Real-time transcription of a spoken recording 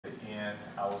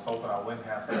was hoping I wouldn't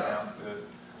have to announce this,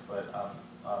 but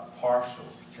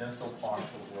partials, dental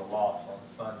partials were lost on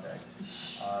Sunday,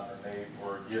 and they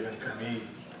were given to me.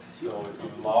 So if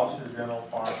you lost your dental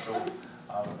partial,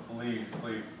 please,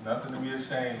 nothing to be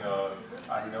ashamed of.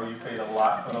 I know you paid a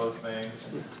lot for those things,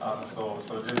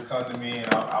 so just come to me,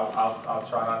 and I'll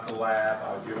try not to laugh.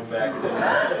 I'll give them back to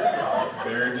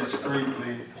you very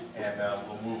discreetly, and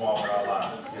we'll move on with our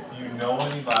lives. If you know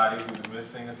anybody who's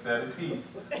missing a set of teeth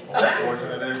or a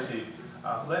portion of their teeth,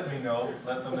 let me know.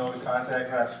 Let them know to contact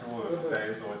Pastor Wood.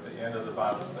 Okay, so at the end of the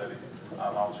Bible study,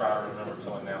 I'll try to remember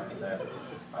to announce that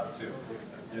too.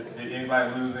 Did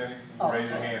anybody lose any? Raise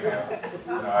your hand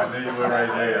now. No, I knew you would raise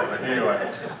your hand, but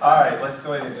anyway. All right, let's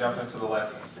go ahead and jump into the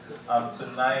lesson.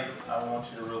 Tonight, I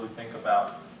want you to really think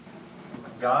about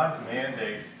God's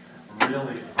mandates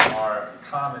really are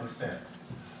common sense.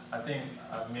 I think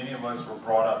many of us were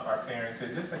brought up, our parents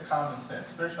said, just a common sense,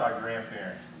 especially our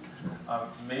grandparents.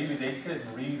 Maybe they couldn't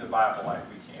read the Bible like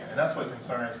we can, and that's what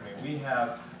concerns me. We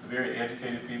have very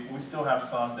educated people. We still have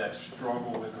some that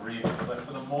struggle with reading, but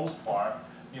for the most part,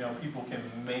 people can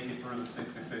make it through the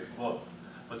 66 books.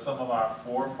 But some of our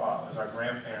forefathers, our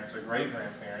grandparents, or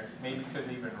great-grandparents, maybe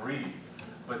couldn't even read,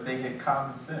 but they had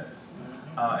common sense.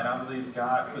 And I believe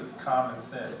God puts common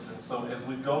sense. And so as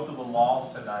we go through the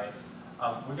laws tonight,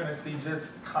 we're going to see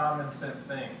just common sense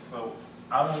things. So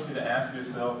I want you to ask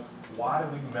yourself, why do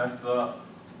we mess up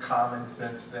common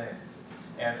sense things?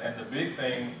 And the big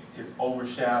thing is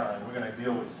overshadowing. We're going to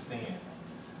deal with sin.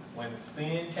 When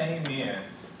sin came in,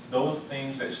 those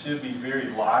things that should be very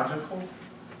logical,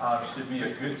 should be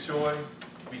a good choice,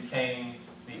 became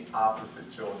the opposite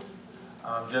choice.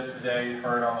 Just today,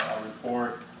 heard on a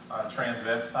report,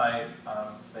 transvestite,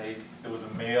 there was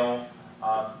a male,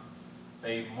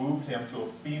 they moved him to a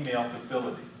female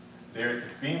facility. There at the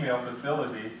female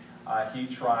facility, he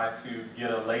tried to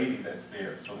get a lady that's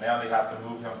there. So now they have to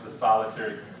move him to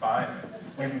solitary confinement.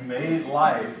 We made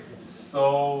life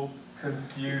so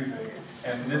confusing.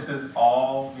 And this is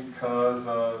all because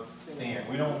of sin.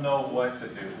 We don't know what to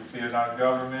do. We see it in our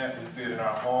government, we see it in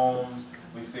our homes,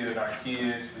 we see it in our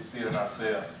kids, we see it in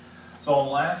ourselves. So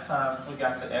last time we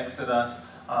got to Exodus,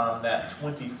 that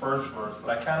 21st verse,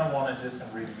 but I kind of want to just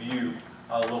review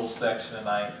a little section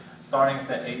tonight, starting at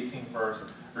the 18th verse.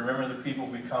 Remember, the people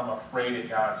become afraid of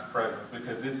God's presence,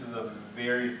 because this is a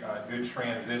very good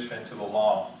transition to the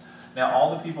law. Now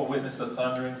all the people witnessed the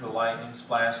thunderings, the lightnings,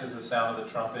 flashes, the sound of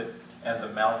the trumpet, and the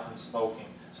mountain smoking.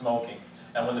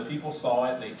 And when the people saw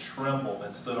it, they trembled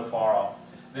and stood afar off.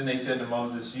 Then they said to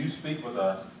Moses, "You speak with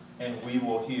us, and we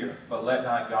will hear. But let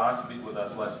not God speak with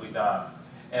us, lest we die."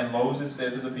 And Moses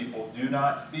said to the people, "Do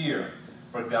not fear,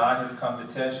 for God has come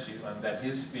to test you, and that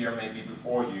his fear may be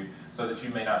before you, so that you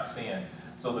may not sin."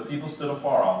 So the people stood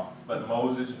afar off, but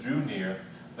Moses drew near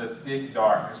the thick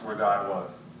darkness where God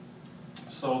was.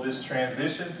 So this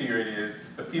transition period is,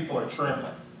 the people are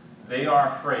trembling. They are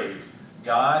afraid.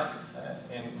 God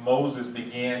and Moses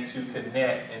began to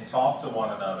connect and talk to one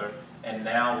another, and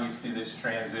now we see this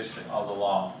transition of the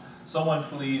law. Someone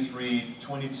please read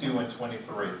 22 and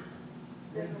 23.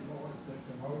 Then the Lord said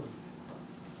to Moses,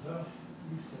 "Thus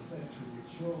you shall say to the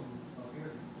children of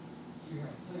Israel, you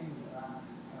have seen that I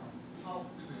have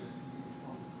talked to you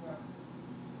from the cleft.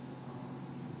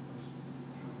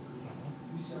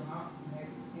 You shall not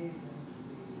make anything to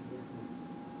be with me.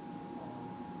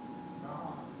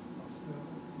 God of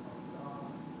silver, of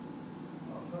God,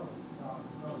 of silver, God's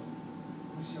gold.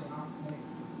 You shall not make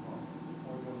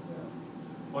for yourself."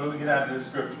 What do we get out of this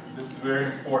scripture? This is very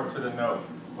important to the note.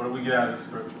 What do we get out of the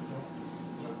scripture?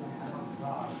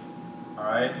 All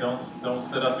right, don't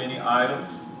set up any idols.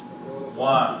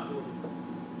 Why?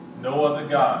 No other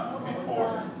gods before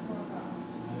him.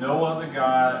 No other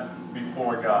God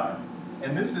before God.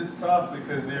 And this is tough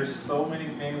because there's so many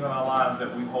things in our lives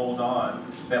that we hold on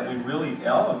that we really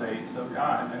elevate to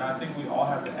God. And I think we all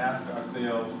have to ask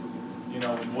ourselves,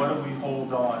 what do we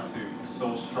hold on to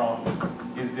so strongly?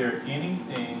 Is there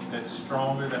anything that's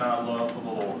stronger than our love for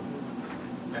the Lord?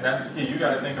 And that's the key. You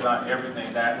got to think about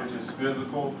everything, that which is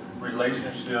physical,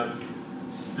 relationships.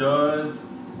 Does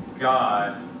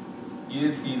God,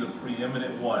 is he the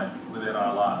preeminent one within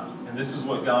our lives? And this is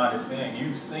what God is saying.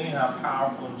 You've seen how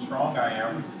powerful and strong I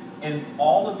am. And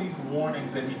all of these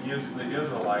warnings that he gives to the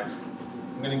Israelites,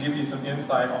 I'm going to give you some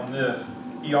insight on this.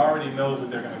 He already knows that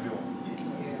they're going to do them.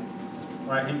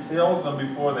 Right? He tells them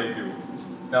before they do it.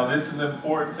 Now this is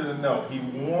important to the note. He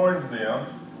warns them,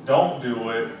 don't do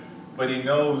it, but he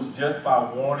knows just by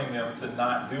warning them to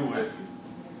not do it,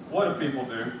 what do people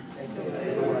do?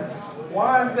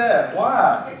 Why is that?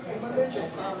 Why?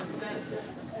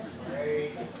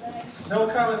 No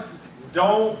common.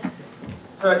 Don't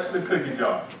touch the cookie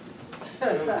jar.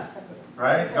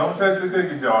 Right? Don't touch the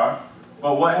cookie jar.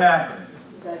 But what happens?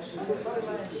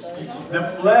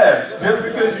 The flesh. Just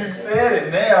because you said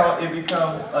it now, it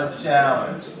becomes a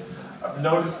challenge.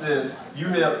 Notice this.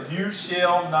 You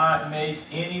shall not make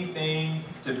anything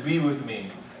to be with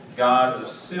me. Gods of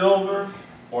silver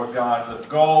or gods of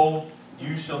gold,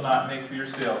 you shall not make for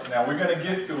yourselves. Now we're going to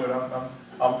get to it.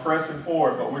 I'm pressing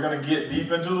forward, but we're going to get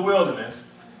deep into the wilderness.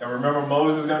 And remember,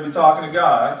 Moses is going to be talking to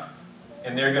God.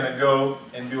 And they're going to go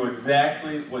and do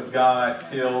exactly what God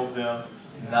tells them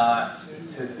not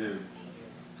to do.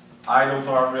 Idols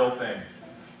are a real thing.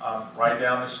 Right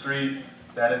down the street,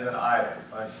 that is an idol,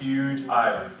 a huge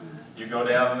idol. You go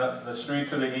down the street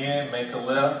to the end, make a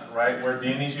left, right where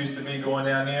Denny's used to be, going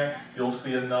down there, you'll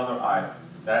see another idol.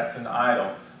 That's an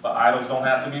idol. But idols don't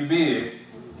have to be big.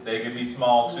 They can be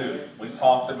small too. We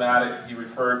talked about it. He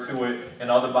referred to it in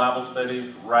other Bible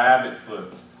studies, rabbit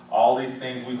foots. All these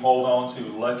things we hold on to,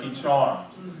 Lucky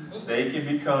Charms. They can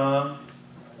become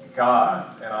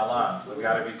gods in our lives. But we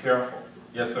got to be careful.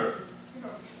 Yes, sir. You know,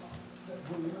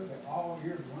 when you look at all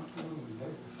years went through, and they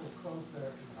were so close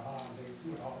there to God, they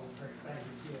see all the great things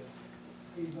he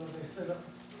did. Even though they set up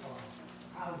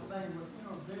out of the thing, but you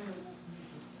know, then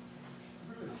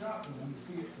it's really shocking when you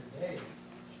see it today.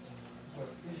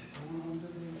 But it's going on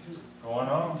today too. Going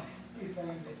on.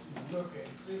 Anything that you look at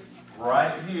and see.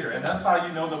 Right here. And that's how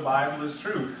you know the Bible is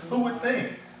true. Who would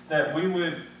think that we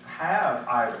would have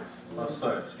idols of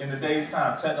such in today's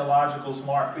time, technological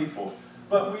smart people?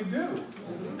 But we do.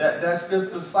 That's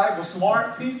just the cycle.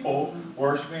 Smart people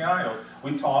worshiping idols.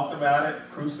 We talked about it,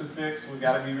 crucifix, we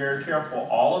got to be very careful.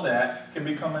 All of that can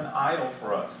become an idol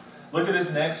for us. Look at this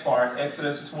next part,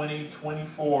 Exodus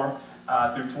 20:24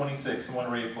 through 26.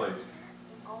 Someone read it, please.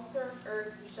 An altar of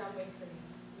earth you shall make for me.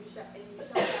 You shall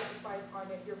sacrifice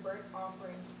on it your burnt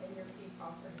offerings and your peace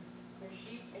offerings, your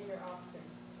sheep and your oxen.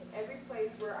 In every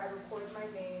place where I record my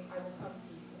name, I will come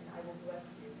to you, and I will bless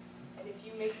you. And if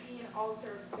you make me an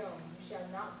altar of stone, you shall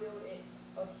not build it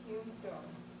of hewn stone.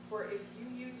 For if you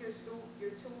use your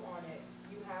tool on it,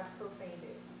 you have profaned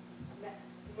it.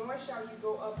 Nor shall you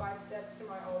go up by steps to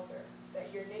my altar,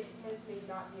 that your nakedness may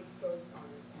not be exposed on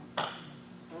it.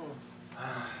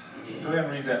 Go ahead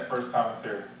and read that first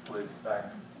commentary, please. Thank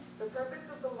you. The purpose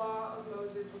of the law of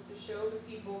Moses was to show the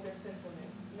people their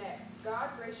sinfulness. Next, God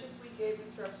graciously gave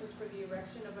instructions for the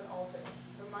erection of an altar,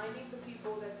 reminding the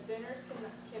people that sinners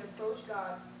can approach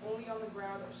God only on the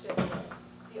ground of shed blood.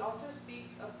 The altar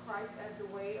speaks of Christ as the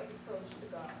way of approach to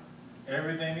God.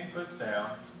 Everything he puts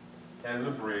down as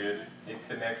a bridge, it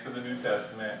connects to the New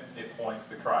Testament, it points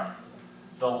to Christ.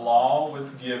 The law was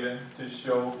given to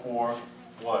show forth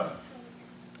what?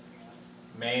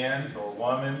 Man's or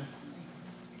woman's.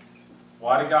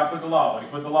 Why did God put the law? When he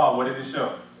put the law, what did it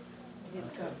show?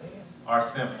 Our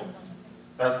sinfulness.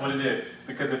 That's what it did.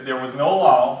 Because if there was no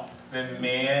law, then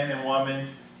man and woman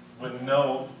would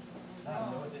know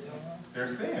their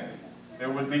sin. There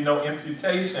would be no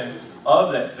imputation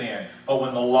of that sin. But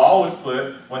when the law was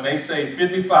put, when they say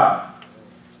 55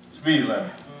 speed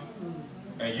limit,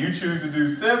 and you choose to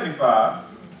do 75,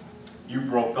 you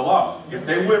broke the law. If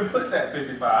they wouldn't put that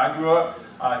 55, I grew up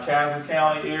Castle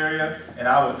County area, and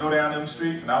I would go down them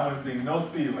streets, and I wouldn't see no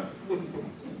speed limit.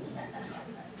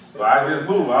 So I just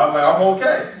moved. I was like, I'm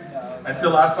okay.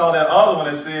 Until I saw that other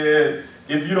one that said,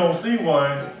 if you don't see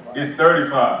one, it's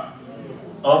 35.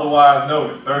 Otherwise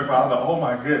noted, 35. I was like, oh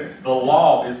my goodness. The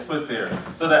law is put there.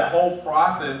 So that whole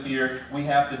process here, we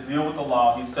have to deal with the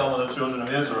law. He's telling the children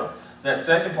of Israel. That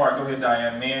second part, go ahead,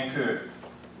 Diane, man could.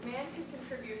 Man can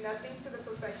contribute nothing to the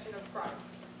perfection of Christ,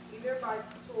 either by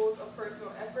tools of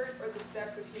personal effort or the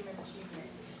steps of human achievement.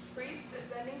 Priests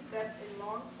ascending steps in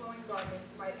long flowing garments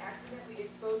might accidentally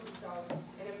expose themselves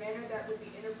in a manner that would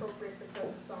be inappropriate for such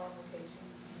a solemn occasion.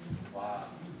 Wow.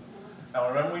 Now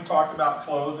remember we talked about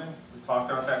clothing, we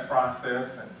talked about that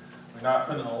process, and we're not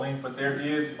putting a link, but there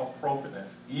is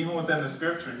appropriateness. Even within the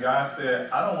scripture, God said,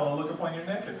 I don't want to look upon your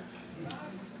nakedness.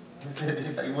 He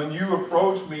said, when you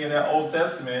approached me in that Old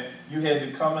Testament, you had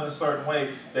to come in a certain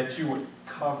way that you would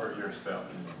cover yourself,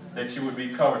 that you would be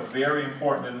covered. Very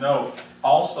important to note.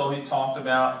 Also, he talked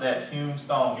about that hewn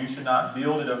stone. You should not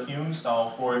build it of hewn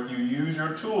stone, for if you use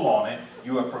your tool on it,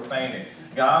 you are profaning it.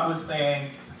 God was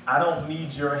saying, I don't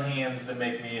need your hands to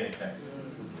make me anything.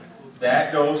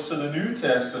 That goes to the New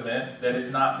Testament, that it's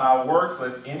not by works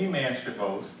lest any man should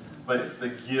boast, but it's the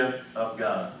gift of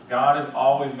God. God has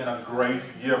always been a grace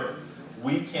giver.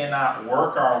 We cannot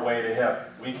work our way to heaven.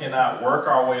 We cannot work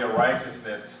our way to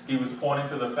righteousness. He was pointing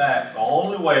to the fact the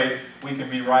only way we can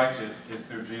be righteous is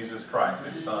through Jesus Christ,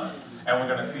 his Son. And we're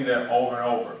going to see that over and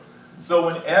over. So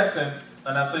in essence,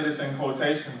 and I say this in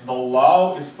quotation, the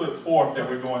law is put forth that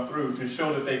we're going through to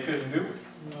show that they couldn't do it.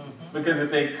 Because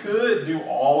if they could do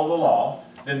all of the law,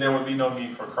 then there would be no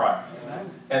need for Christ.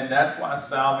 And that's why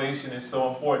salvation is so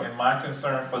important. And my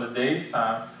concern for the day's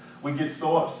time, we get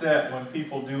so upset when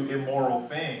people do immoral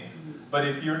things. But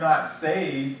if you're not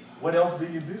saved, what else do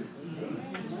you do?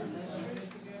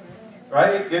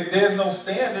 Right? If there's no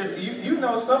standard, you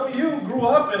know, some of you grew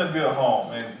up in a good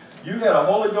home and you had a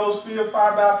Holy Ghost filled,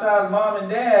 fire baptized mom and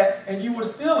dad, and you were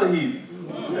still a heathen.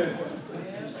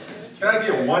 Can I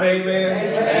get one amen?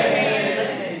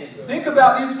 Amen? Think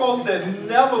about these folks that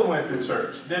never went to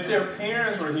church, that their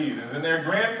parents were heathens and their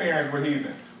grandparents were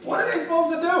heathens. What are they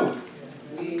supposed to do?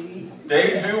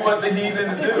 They do what the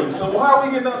heathens do. So why are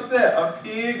we getting upset? A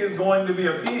pig is going to be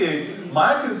a pig.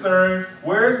 My concern,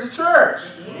 where's the church?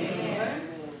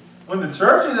 When the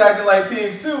church is acting like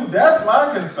pigs too, that's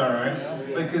my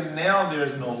concern, because now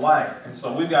there's no light. And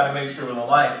so we've got to make sure we're the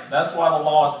light. That's why the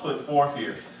law is put forth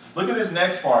here. Look at this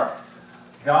next part.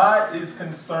 God is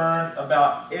concerned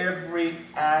about every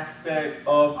aspect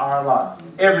of our lives.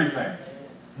 Everything.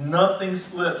 Nothing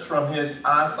slips from his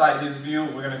eyesight, his view.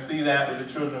 We're going to see that with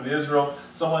the children of Israel.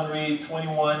 Someone read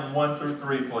 21, 1 through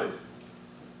 3, please.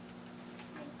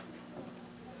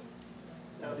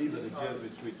 Now these are the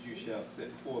judgments which you shall set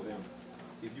before them.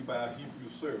 If you buy a Hebrew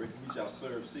servant, he shall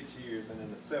serve 6 years, and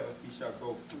in the seventh he shall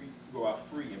go out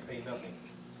free and pay nothing.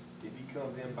 If he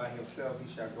comes in by himself,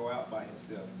 he shall go out by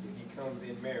himself. If he comes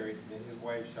in married, then his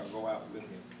wife shall go out with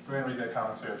him. Go ahead and read that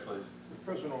commentary, please.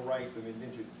 The personal rights of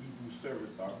indentured Hebrew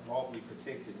servants are lawfully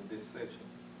protected in this section.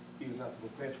 He is not the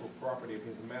perpetual property of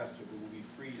his master, but will be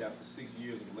freed after 6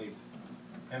 years of labor.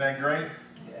 Isn't that great?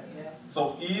 Yeah.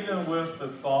 So even with the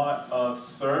thought of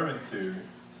servitude,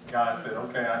 God said,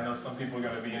 okay, I know some people are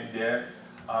going to be in debt.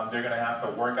 They're going to have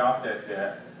to work out that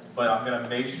debt. But I'm going to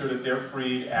make sure that they're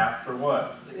freed after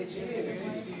what? 6 years.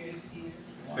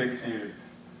 6 years.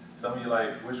 Some of you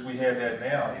like, wish we had that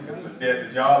now, because the debt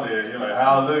that y'all in, you're like,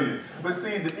 hallelujah. But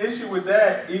see, the issue with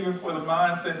that, even for the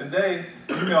mindset today,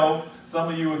 you know, some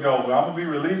of you would go, well, I'm going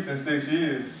to be released in 6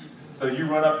 years. So you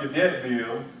run up your debt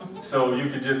bill, so you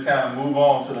can just kind of move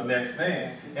on to the next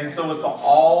thing. And so it's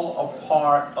all a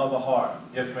part of the heart.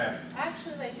 Yes, ma'am?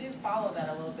 Actually, they do follow that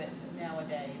a little bit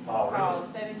nowadays. It's Oh, really?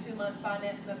 called 72 months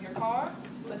financing of your car.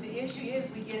 But the issue is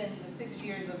we get into 6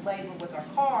 years of labor with our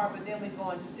car, but then we go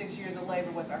into 6 years of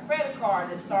labor with our credit card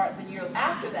that starts a year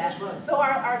after that. So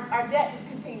our debt just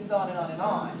continues on and on and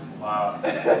on. Wow.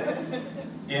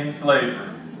 In slavery,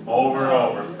 over and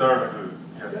over, servanthood.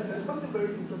 Yes. There's something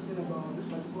very interesting about this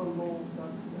particular law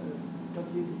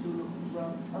that gave to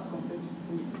Israel as compared to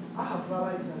today. I have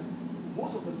realized that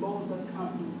most of the laws that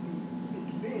come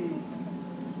into being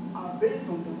are based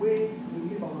on the way we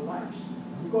live our lives.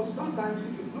 Because sometimes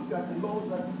if you look at the laws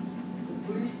that the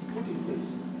police put in place,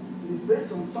 it is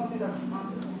based on something that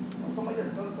happened, or somebody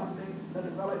has done something that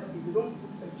they realize if you don't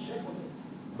put a check on it,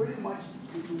 pretty much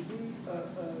it will be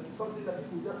something that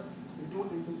people just do,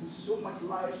 it will be so much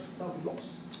life that we lost.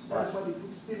 That's why they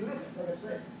put speed limit, like I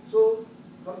said. So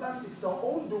sometimes it's our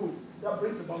own doing that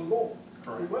brings about law.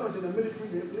 Correct. When I was in the military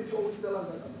always tell us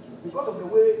that because of the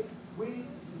way we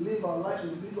live our lives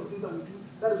and the little things that we do,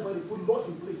 that is why they put laws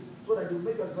in place, so that they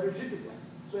make us very disciplined.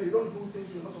 So you don't do things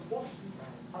you're not supposed to do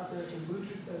as a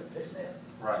military personnel.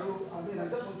 Right. So, I mean, I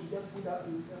just want to just put that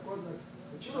in across that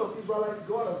the children of Israel,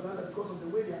 God has done that because of the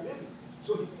way they are living.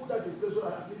 So he put that in place so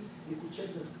that at least he could check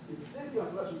them. It's the same thing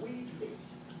as we today.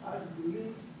 As we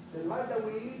live, the life that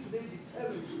we live today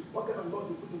determines what kind of laws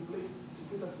we put in place to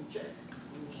put us in check.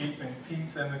 Keeping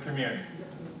peace in the community.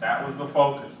 That was the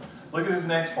focus. Look at this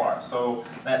next part. So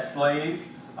that slave,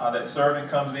 that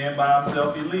servant comes in by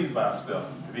himself, he leaves by himself.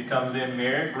 If he comes in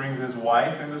married, brings his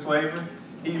wife into slavery,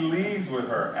 he leaves with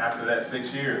her after that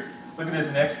 6 years. Look at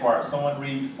this next part. Someone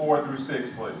read 4 through 6,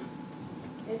 please.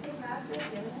 If his master has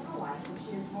given him a wife, and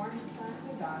she has borne his sons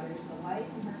or daughters, the wife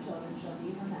and her children shall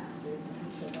be her master's, and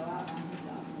he shall go out by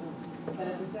himself. But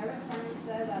if the servant firmly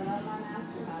says, I love my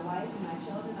master, my wife, and my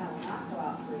children, I will not go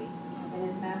out free, and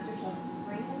his master shall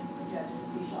bring him to the judges,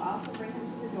 he shall also bring him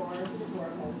to the door or to the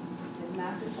doorpost. His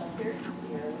master shall pierce his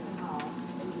ear with an awl,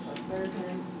 and he shall serve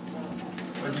him.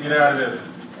 What'd you get out of this?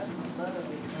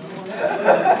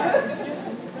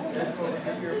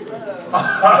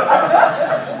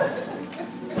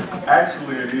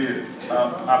 Actually, it is.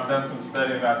 I've done some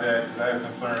study about that because I was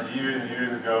concerned years and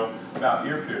years ago about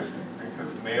ear piercings.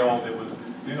 Because males, it was,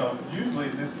 you know, usually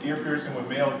this ear piercing with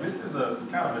males, this is a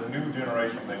kind of a new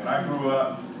generation thing. When I grew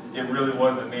up, it really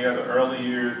wasn't there the early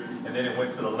years, and then it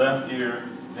went to the left ear.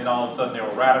 Then all of a sudden, there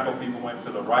were radical people went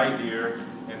to the right ear,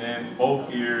 and then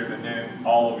both ears, and then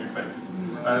all over your face.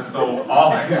 And so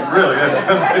all, really,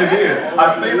 that's what it is.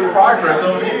 I've seen the progress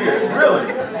over the years,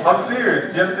 really. I'm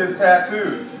serious, just this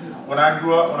tattoo. When I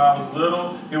grew up, when I was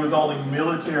little, it was only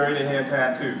military that had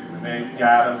tattoos. And they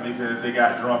got them because they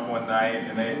got drunk one night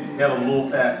and they had a little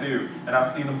tattoo. And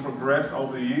I've seen them progress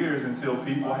over the years until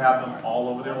people have them all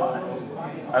over their lives.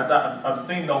 I've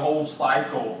seen the whole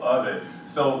cycle of it.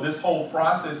 So this whole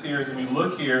process here, as we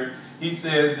look here, he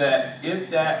says that if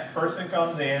that person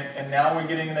comes in, and now we're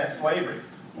getting in that slavery,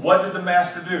 what did the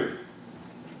master do?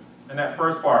 In that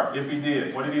first part, if he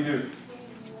did, what did he do?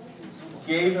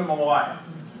 Gave him a wife.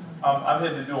 I've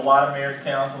had to do a lot of marriage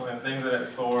counseling and things of that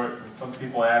sort. And some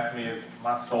people ask me, is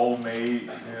my soulmate,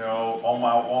 you know,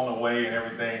 on the way and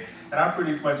everything. And I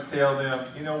pretty much tell them,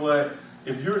 you know what,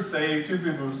 if you're saved, two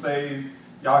people are saved,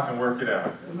 y'all can work it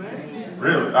out.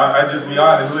 Really, I just be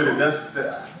honest with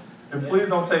it. And please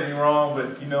don't take me wrong,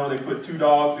 but you know, they put two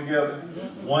dogs together,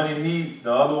 one in heat,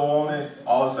 the other one on it,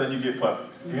 all of a sudden you get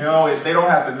puppies. You know, they don't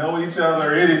have to know each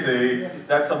other or anything.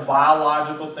 That's a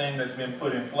biological thing that's been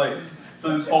put in place.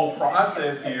 So this whole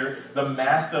process here, the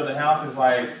master of the house is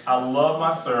like, I love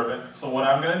my servant, so what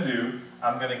I'm going to do,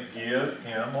 I'm going to give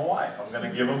him a wife. I'm going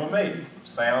to give him a mate.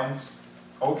 Sounds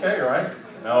okay, right?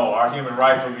 No, our human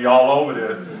rights will be all over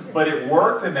this. But it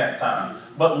worked in that time.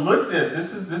 But look this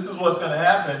is what's going to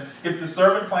happen. If the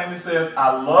servant plainly says,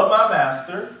 I love my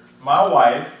master, my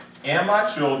wife, and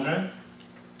my children,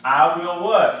 I will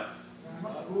what?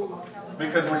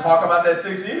 Because we're talking about that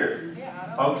 6 years.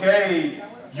 Okay.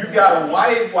 You got a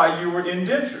wife while you were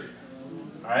indentured,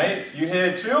 right? You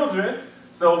had children,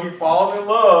 so he falls in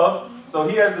love, so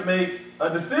he has to make a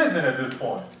decision at this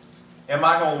point. Am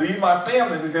I going to leave my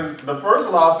family? Because the first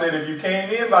law said if you came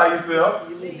in by yourself,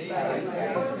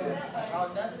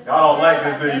 y'all don't like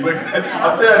this, do you? But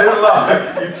I'm saying this law.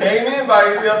 You came in by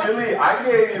yourself, you leave. I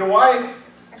gave you the wife,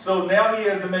 so now he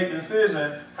has to make a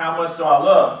decision, how much do I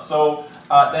love? So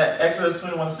that Exodus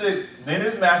 21:6, then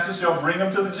his master shall bring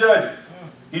him to the judges.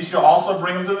 He shall also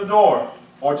bring him to the door,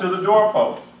 or to the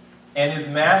doorpost. And his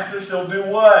master shall do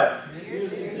what?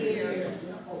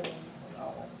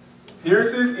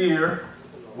 Pierce his ear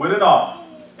with an awl.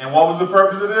 And what was the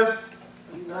purpose of this?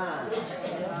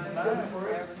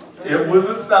 It was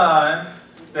a sign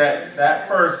that that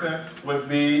person would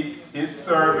be his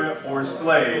servant or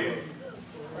slave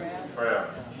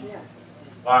forever.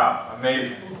 Wow,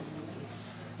 amazing.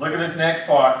 Look at this next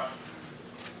part.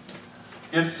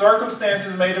 If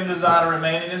circumstances made him desire to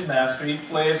remain in his master, he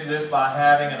pledged this by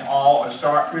having an awl, a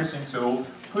sharp piercing tool,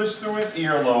 pushed through his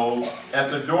earlobe at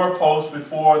the doorpost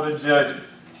before the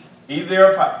judges. He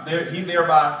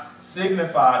thereby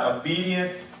signified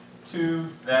obedience to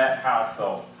that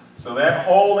household. So that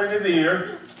hole in his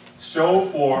ear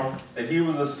showed forth that he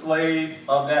was a slave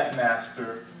of that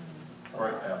master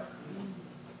forever.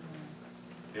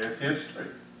 Here's history.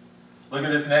 Look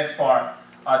at this next part.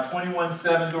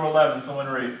 21:7-11. Someone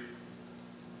read.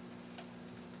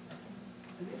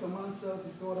 And if a man sells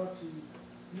his daughter to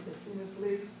be a female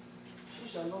slave, she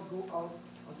shall not go out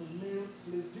as a male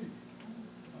slave do.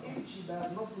 If she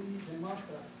does not please her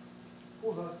master,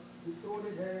 who has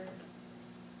betrothed her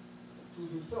to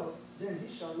himself, then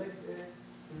he shall let her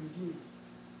be redeemed.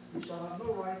 He shall have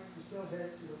no right to sell her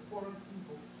to the foreign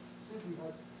people, since he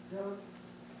has dealt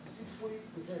deceitfully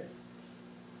with her.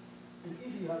 And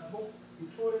if he has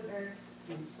betrothed her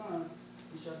to his son,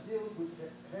 he shall deal with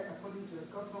her according to the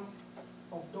custom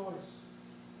of daughters.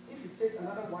 If he takes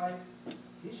another wife,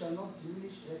 he shall not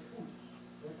diminish her food,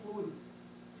 her clothing,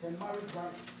 her marriage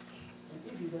rights. And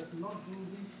if he does not do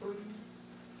these three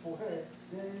for her,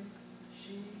 then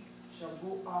she shall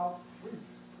go out free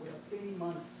without paying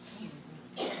money.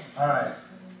 All right.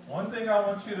 One thing I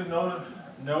want you to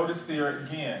notice here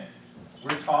again,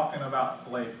 we're talking about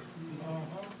slavery.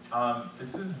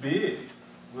 This is big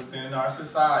within our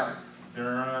society.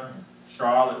 Durham,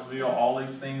 Charlottesville, all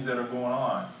these things that are going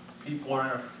on. People are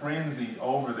in a frenzy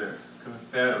over this,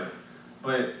 Confederate.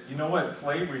 But you know what?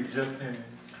 Slavery just didn't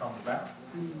come about.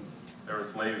 There were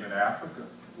slaves in Africa,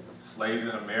 slaves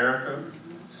in America,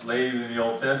 slaves in the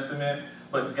Old Testament.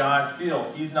 But God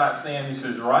still, he's not saying this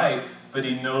is right, but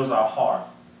he knows our heart.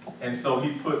 And so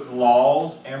he puts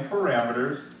laws and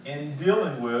parameters in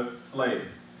dealing with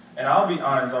slaves. And I'll be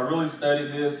honest, I really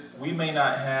studied this. We may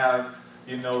not have,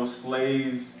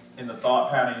 slaves in the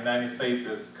thought pattern in the United States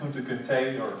as Kunta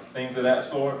Kinte or things of that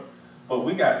sort. But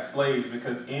we got slaves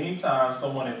because anytime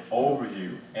someone is over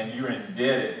you and you're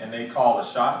indebted and they call the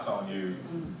shots on you,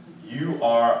 you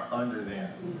are under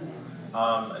them.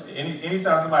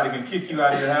 Anytime somebody can kick you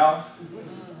out of your house,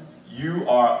 you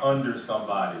are under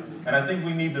somebody. And I think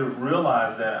we need to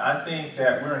realize that. I think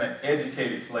that we're in an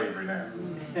educated slavery now.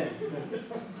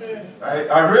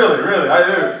 I really, I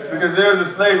do. Because there's a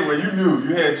slavery where you knew,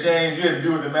 you had change, you had to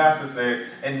do what the master said.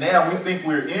 And now we think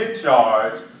we're in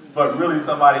charge, but really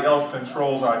somebody else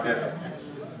controls our destiny.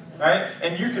 Right?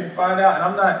 And you can find out,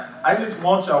 and I just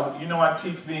want y'all, you know, I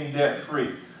teach being debt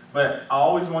free. But I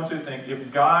always want you to think,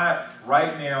 if God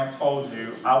right now told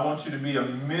you, I want you to be a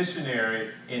missionary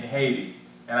in Haiti,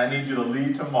 and I need you to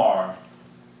leave tomorrow,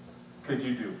 could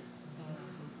you do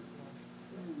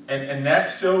it? And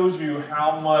that shows you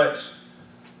how much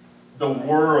the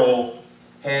world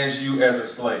has you as a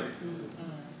slave.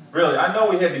 Really, I know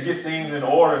we had to get things in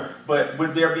order, but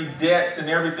would there be debts and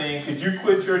everything? Could you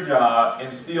quit your job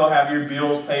and still have your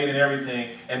bills paid and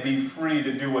everything and be free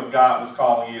to do what God was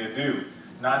calling you to do?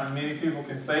 Not many people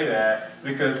can say that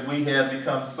because we have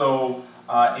become so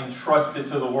entrusted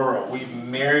to the world. We've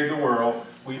married the world.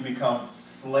 We've become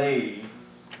slave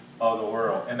of the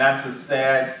world. And that's a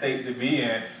sad state to be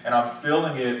in. And I'm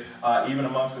feeling it even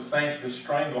amongst the saints, the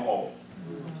stranglehold.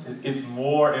 It's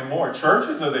more and more.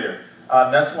 Churches are there.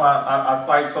 That's why I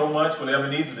fight so much with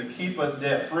Ebenezer to keep us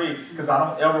debt free, because I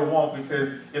don't ever want, because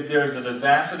if there's a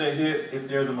disaster that hits, if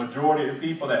there's a majority of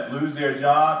people that lose their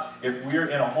job, if we're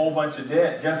in a whole bunch of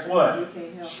debt, guess what?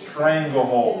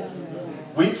 Stranglehold.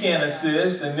 We can't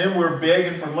assist, and then we're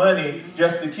begging for money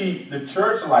just to keep the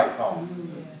church lights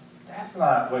on. That's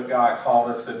not what God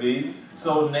called us to be.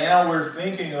 So now we're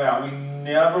thinking about, we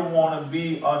never want to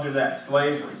be under that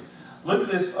slavery. Look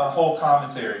at this whole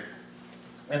commentary.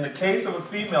 In the case of a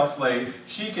female slave,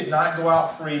 she could not go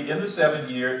out free in the 7th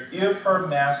year if her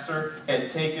master had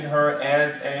taken her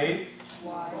as a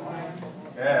wife.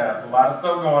 Yeah, there's a lot of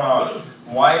stuff going on.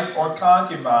 Wife or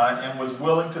concubine, and was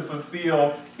willing to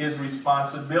fulfill his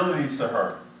responsibilities to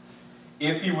her.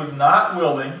 If he was not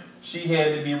willing, she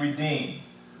had to be redeemed,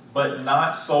 but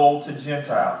not sold to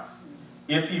Gentiles.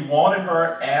 If he wanted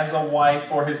her as a wife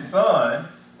for his son,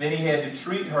 then he had to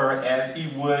treat her as he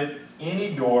would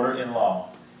any daughter-in-law.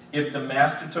 If the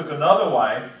master took another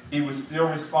wife, he was still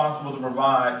responsible to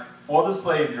provide for the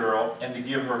slave girl and to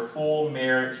give her full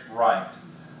marriage rights.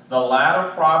 The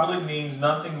latter probably means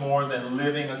nothing more than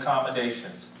living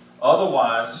accommodations.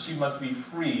 Otherwise, she must be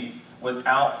free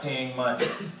without paying money.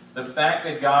 The fact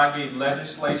that God gave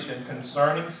legislation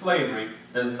concerning slavery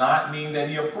does not mean that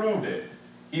he approved it.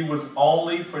 He was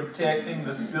only protecting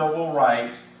the civil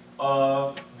rights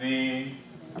of the...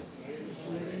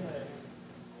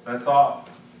 That's all.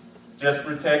 Just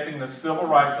protecting the civil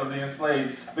rights of the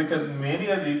enslaved, because many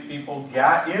of these people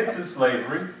got into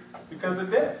slavery because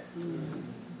of debt.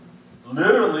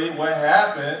 Literally, what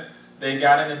happened, they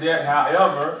got into debt,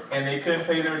 however, and they couldn't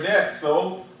pay their debt.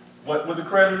 So, what would the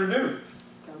creditor do?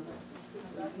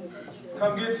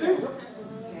 Come get you.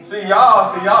 See,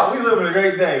 y'all, we live in a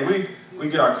great day. We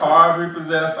get our cars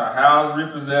repossessed, our house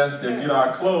repossessed, they get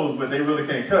our clothes, but they really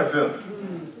can't touch us.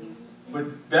 But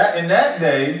in that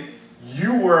day,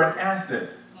 you were an asset.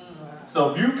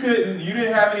 So if you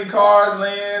didn't have any cars,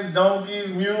 lands, donkeys,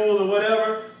 mules, or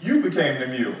whatever, you became the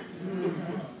mule.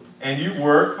 And you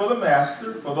worked for the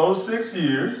master for those 6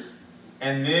 years,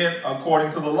 and then,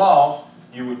 according to the law,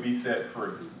 you would be set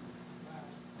free.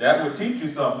 That would teach you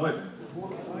something, wouldn't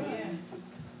it?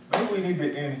 Maybe we need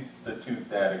to institute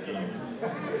that again.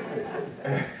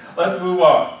 Let's move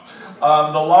on.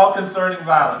 The law concerning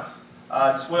violence,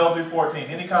 12 through 14.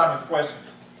 Any comments, questions?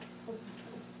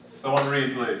 Someone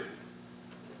read, please.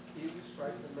 He who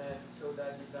strikes a man so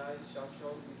that he dies shall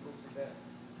surely be put to death.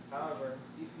 However,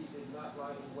 if he did not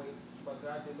lie in wait, but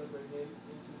God delivered him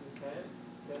into his hand,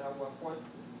 then I will appoint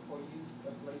for you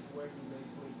a place where he may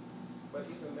flee. But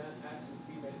if a man acts with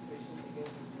premeditation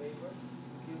against his neighbor,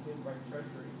 kill him by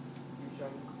treachery, you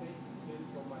shall take him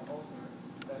from my altar,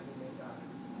 that he may die.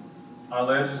 Our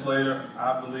legislator,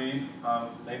 I believe,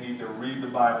 they need to read the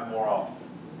Bible more often.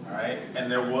 All right? And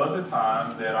there was a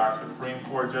time that our Supreme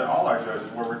Court judge, all our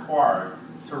judges were required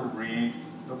to read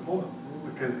the book,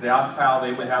 because that's how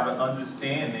they would have an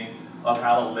understanding of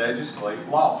how to legislate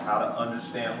law, how to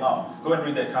understand law. Go ahead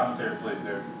and read that commentary, please,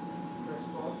 Derek. Verse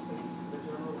 12 states, the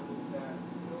general rule that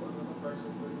still another person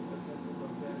brings a sentence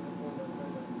of death upon the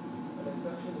offender. An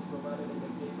exception is provided in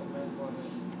the case of manslaughter.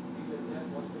 If the death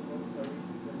was involuntary,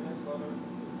 the manslaughter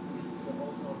leads to the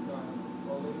altar of God,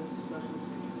 or later to special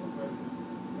cities of presence.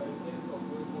 But in case of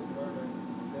willful murder,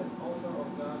 the altar of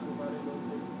God provided no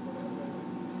safety for the offender.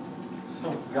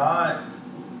 So God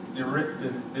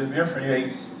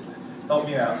differentiates, help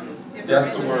me out,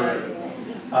 that's the word,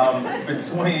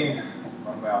 between,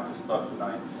 my mouth is stuck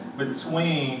tonight,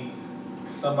 between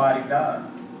somebody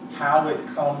dying, how it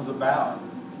comes about.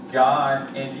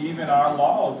 God, and even our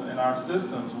laws and our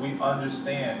systems, we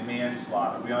understand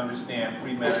manslaughter, we understand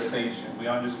premeditation, we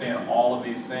understand all of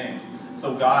these things.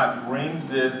 So God brings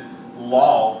this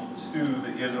law to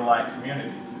the Israelite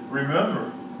community.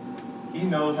 Remember, He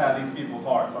knows how these people's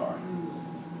hearts are.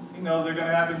 He knows they're going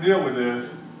to have to deal with this.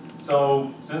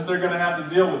 So since they're going to have to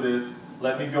deal with this,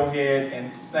 let me go ahead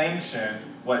and sanction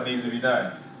what needs to be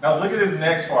done. Now look at this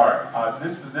next part.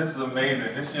 This is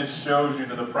amazing. This just shows you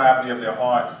the depravity of their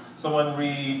hearts. Someone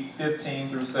read 15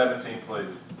 through 17, please.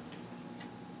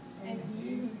 And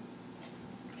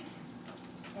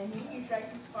he who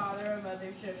strikes his father or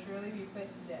mother shall surely be put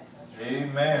to death.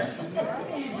 Amen. Go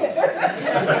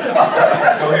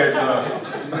ahead, son.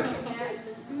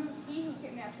 He who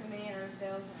kidnaps a man or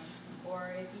sells him,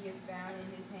 or if he is found in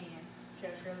his hand,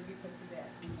 shall surely be put to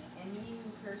death. And he who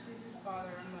curses his father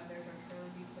or mother shall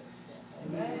surely be put to death.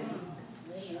 Amen.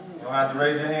 You don't have to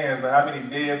raise your hands, but how many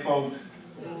dead folks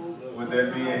would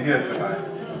there be in here tonight?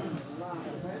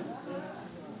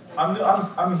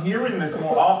 I'm hearing this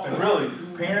more often, really.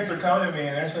 Parents are coming to me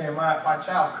and they're saying, my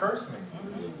child cursed me.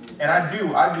 And I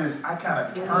kind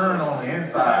of turn on the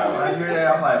inside. When I hear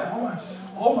that, I'm like,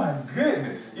 oh my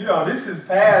goodness. You know, this is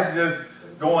past just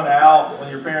going out when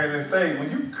your parents didn't say, will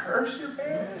you curse your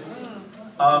parents?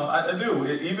 I do.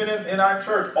 Even in our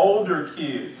church, older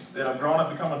kids that have grown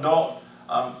up, become adults,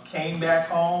 came back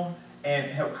home and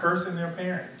have cursing their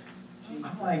parents.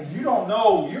 I'm like, you don't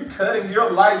know, you're cutting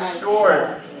your life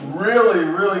short really,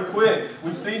 really quick.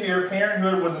 We see here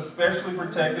parenthood was especially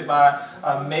protected by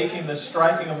making the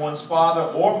striking of one's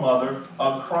father or mother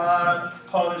a crime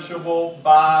punishable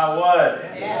by what?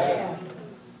 Yeah.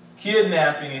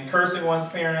 Kidnapping and cursing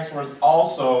one's parents was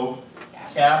also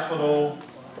capital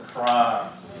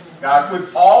crimes. God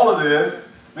puts all of this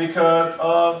because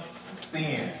of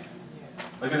sin.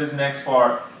 Look at this next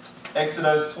part.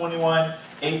 Exodus 21,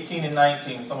 18 and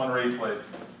 19. Someone read, please.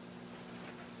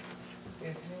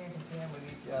 If men contend with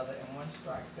each other and one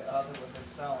strikes the other with a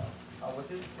stone or with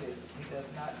his fist, he does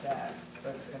not die,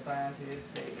 but is confined to his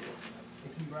bed.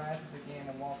 If he rises again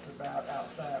and walks about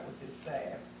outside with his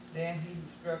staff, then he who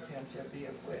struck him shall be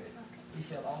acquitted. He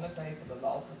shall only pay for the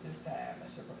loss of his time and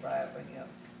shall provide for him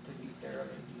to be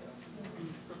thoroughly healed.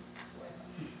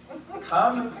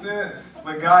 Common sense,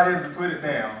 but God has to put it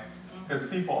down because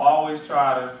people always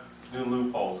try to do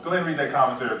loopholes. Go ahead and read that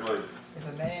commentary, please. If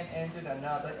a man injured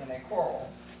another in a quarrel,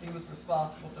 he was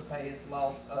responsible to pay his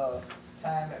loss of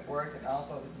time at work and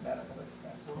also his medical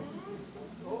expenses.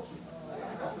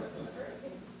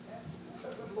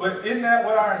 But isn't that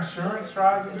what our insurance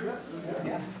tries to do?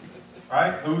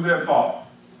 Right? Who's at fault?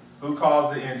 Who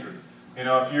caused the injury? You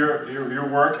know, if you're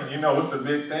working, you know it's a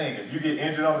big thing. If you get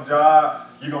injured on the job,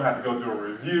 you're going to have to go do a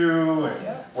review.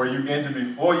 And were you injured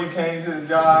before you came to the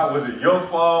job? Was it your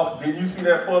fault? Did you see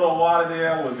that puddle of water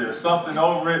there? Was there something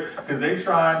over it? Because they're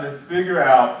trying to figure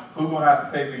out who's going to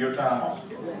have to pay for your time off.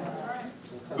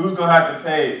 Who's going to have to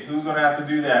pay? Who's going to have to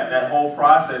do that whole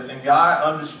process? And God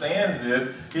understands this.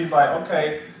 He's like,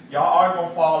 okay, y'all are going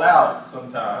to fall out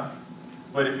sometime.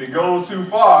 But if it goes too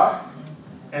far,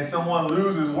 and someone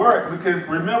loses work, because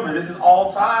remember, this is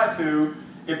all tied to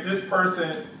if this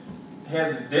person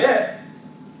has a debt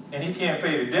and he can't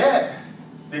pay the debt,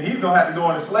 then he's going to have to go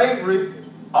into slavery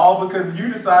all because you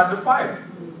decided to fight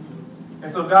him. And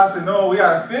so God said, no, we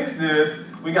got to fix this.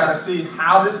 We got to see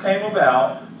how this came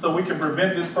about so we can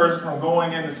prevent this person from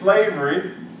going into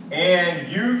slavery and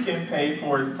you can pay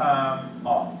for his time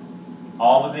off.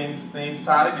 All of these things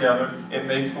tie together. It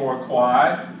makes for a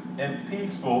quiet and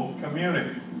peaceful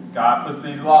community. God puts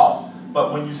these laws.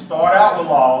 But when you start out with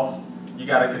laws, you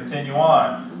got to continue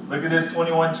on. Look at this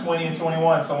 21, 20, and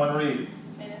 21. Someone read.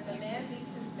 And if a man beats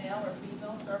his male or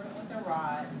female servant with a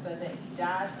rod so that he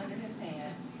dies under his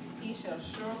hand, he shall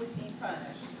surely be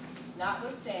punished.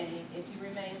 Notwithstanding, if he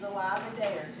remains alive a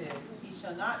day or two, he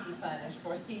shall not be punished,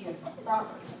 for he is his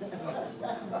property.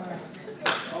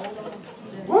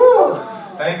 Woo!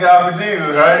 Thank God for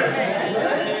Jesus,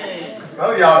 right?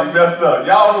 Some of y'all be messed up.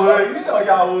 Y'all would, you know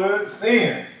y'all would,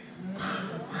 sin.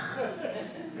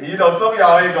 You know, some of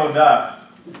y'all ain't gonna die.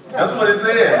 That's what it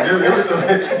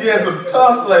said. He had some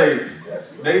tough slaves.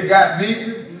 They got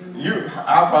beaten.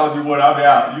 I'll probably be one, I'll be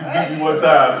out. You beat me one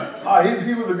time. Oh,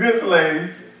 he was a good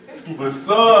slave, but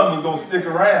some was gonna stick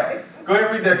around. Go ahead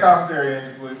and read that commentary,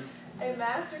 Angie, please. A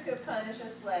master could punish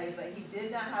a slave, but he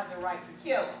did not have the right to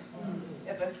kill him.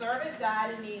 If a servant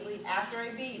died immediately after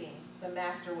a beating, the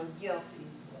master was guilty.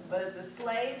 But if the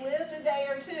slave lived a day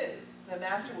or two, the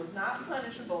master was not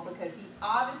punishable because he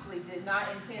obviously did not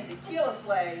intend to kill a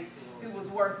slave who was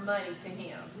worth money to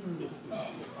him.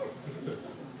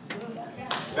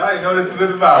 Y'all didn't know this was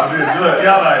in the Bible, did you? Look,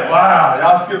 y'all like, wow,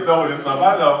 y'all skipped over this stuff.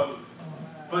 I know.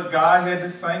 But God had to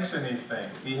sanction these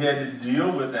things. He had to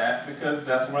deal with that because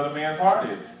that's where the man's heart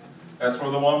is. That's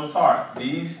where the woman's heart.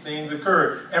 These things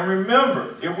occurred. And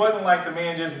remember, it wasn't like the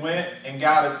man just went and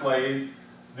got a slave.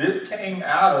 This came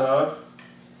out of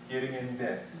getting in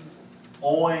debt,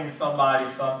 owing somebody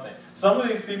something. Some of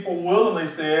these people willingly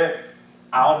said,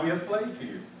 I'll be a slave to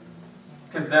you.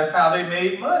 Because that's how they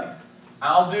made money.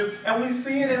 I'll do, and we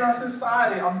see it in our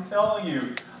society, I'm telling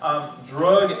you.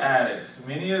 Drug addicts,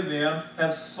 many of them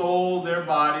have sold their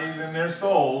bodies and their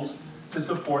souls to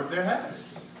support their habits.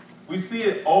 We see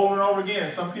it over and over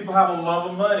again. Some people have a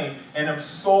love of money and have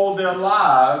sold their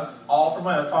lives all for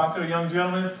money. I was talking to a young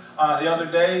gentleman the other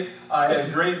day. He had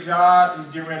a great job. He's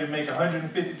getting ready to make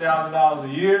 $150,000 a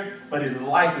year, but his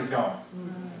life is gone.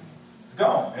 It's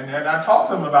gone. And I talked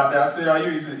to him about that. I said, are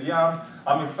you? He said, yeah,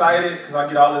 I'm excited because I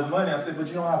get all this money. I said, but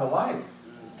you don't have a life.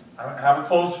 I have a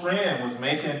close friend was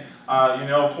making,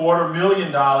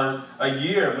 $250,000 a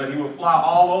year, but he would fly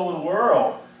all over the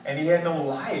world, and he had no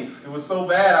life. It was so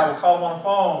bad, I would call him on the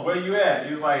phone, where you at?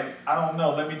 He was like, I don't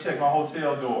know, let me check my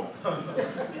hotel door.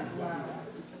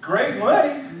 Great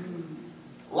money,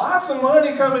 lots of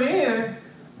money coming in,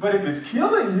 but if it's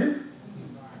killing you,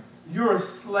 you're a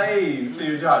slave to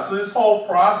your job. So this whole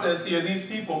process here, these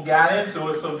people got into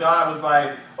it, so God was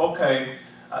like, okay,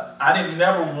 I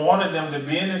never wanted them to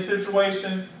be in this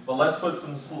situation, but let's put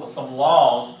some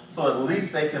laws so at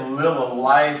least they can live a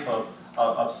life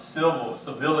of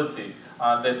civility,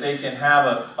 that they can have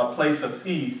a place of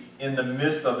peace in the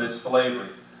midst of this slavery.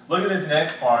 Look at this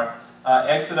next part,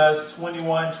 Exodus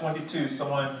 21:22.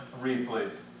 Someone read,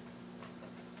 please.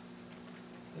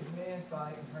 If men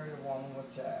fight and hurt a woman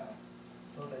with child,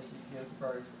 so that she gives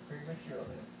birth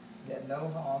prematurely, yet no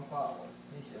harm follows,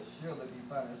 he shall surely be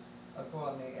punished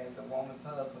accordingly as the woman's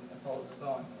husband imposes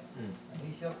on him, and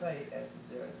he shall pay as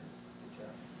the judges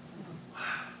determine.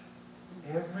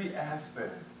 Every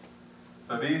aspect.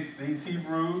 So these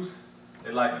Hebrews,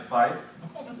 they like to fight.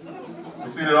 We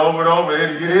see that over and over. They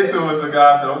had to get into it. So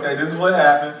God said, okay, this is what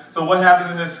happened. So what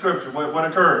happens in this scripture? What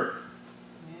occurred?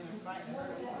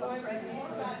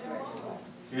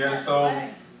 Yeah, so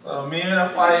men are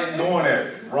fighting, doing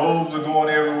that. Robes are going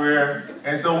everywhere.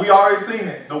 And so we already seen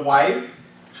it. The wife,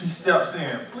 she steps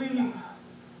in. Please,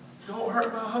 don't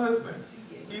hurt my husband.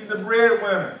 He's the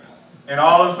breadwinner. And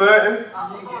all of a sudden,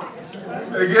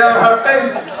 they get out of her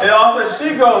face, and all of a sudden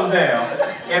she goes down.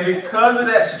 And because of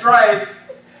that strife,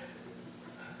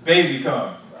 baby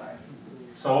comes.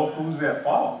 So who's at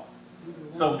fault?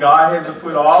 So God has to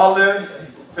put all this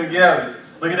together.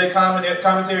 Look at that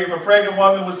commentary. If a pregnant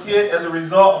woman was hit as a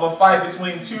result of a fight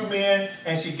between two men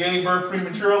and she gave birth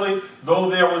prematurely, though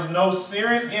there was no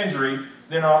serious injury,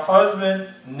 then her husband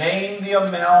named the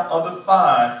amount of the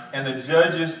fine and the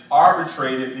judges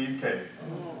arbitrated these cases.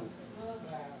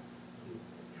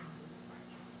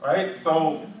 Right?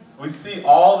 So we see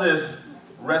all this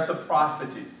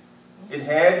reciprocity. It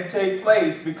had to take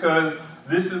place because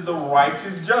this is the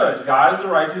righteous judge. God is the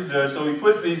righteous judge, so he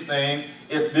puts these things.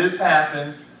 If this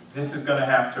happens, this is going to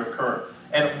have to occur.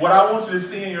 And what I want you to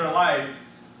see in your life,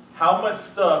 how much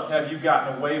stuff have you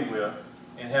gotten away with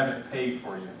and haven't paid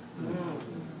for you?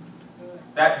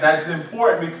 That's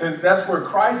important because that's where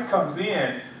Christ comes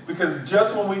in. Because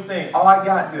just when we think, oh, I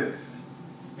got this,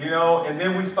 and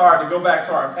then we start to go back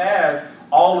to our past,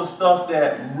 all the stuff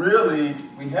that really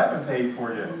we haven't paid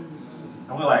for yet. And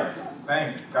we're like,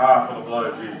 thank God for the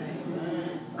blood of Jesus.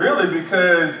 Really,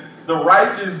 because the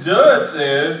righteous judge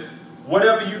says,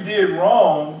 whatever you did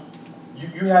wrong,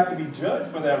 you have to be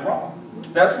judged for that wrong.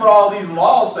 That's what all these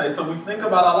laws say. So we think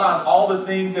about our lives, all the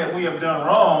things that we have done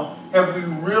wrong. Have we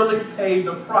really paid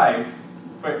the price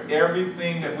for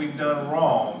everything that we've done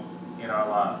wrong in our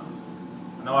lives?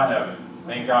 No, I haven't.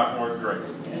 Thank God for his grace.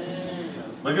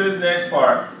 Look at this next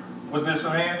part. Was there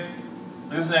some hands?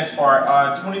 Look at this next part.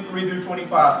 23 through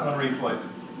 25. Someone read, please. So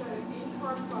if any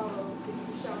harm follows, then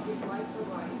you shall give life for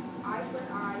life, eye for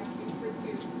eye, tooth for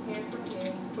tooth, hand for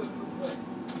hand, foot for foot,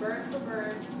 burn for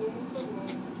burn, wound for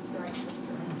wound, strike for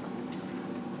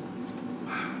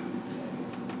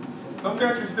strike. Some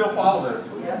countries still follow this.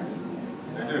 Yes.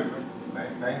 They do.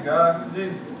 Thank God for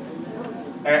Jesus.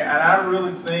 And I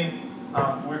really think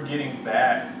we're getting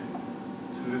back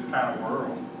to this kind of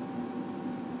world.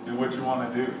 Do what you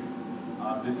want to do.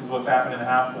 This is what's happening in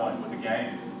High Point with the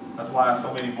gangs. That's why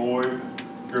so many boys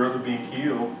and girls are being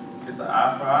killed. It's an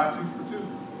eye for eye, tooth for tooth.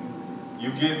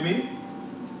 You get me,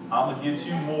 I'm going to get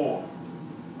you more.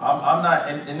 I'm not,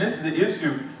 and this is the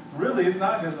issue. Really, it's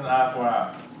not just an eye for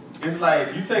eye. It's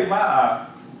like, you take my eye,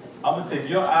 I'm going to take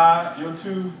your eye, your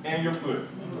tooth, and your foot.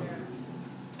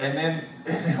 And then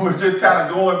we're just kind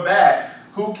of going back.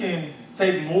 Who can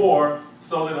take more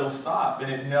so that it'll stop?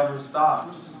 And it never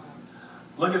stops.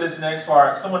 Look at this next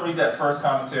part. Someone read that first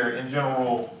commentary in general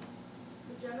rule.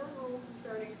 The general rule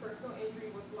concerning personal injury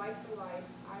was life for life,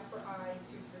 eye for eye,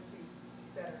 tooth for tooth,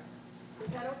 etc. The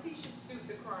penalty should suit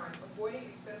the crime,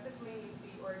 avoiding excessive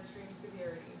leniency or extreme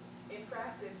severity. In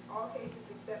practice, all cases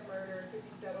except murder could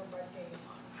be settled by paying a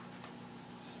fine.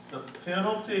 The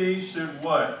penalty should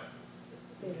what?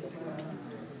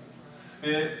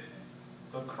 Fit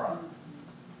the crime.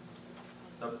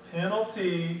 The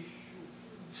penalty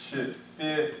should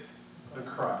fit the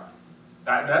crime.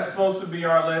 That's supposed to be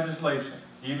our legislation.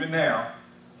 Even now,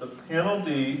 the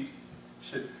penalty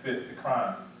should fit the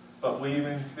crime. But we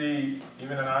even see,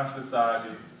 even in our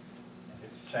society,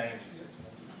 it's changing.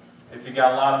 If you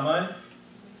got a lot of money,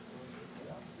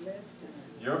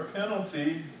 your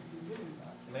penalty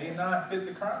may not fit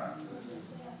the crime.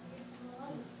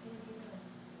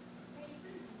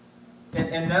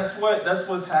 And that's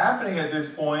what's happening at this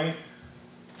point.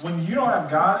 When you don't have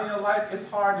God in your life, it's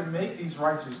hard to make these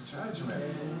righteous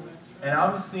judgments. And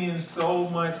I'm seeing so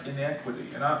much inequity.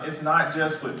 And it's not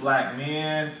just with black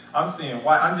men. I'm seeing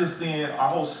white. I'm just seeing our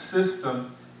whole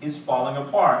system is falling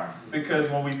apart. Because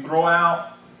when we throw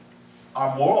out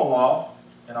our moral law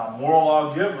and our moral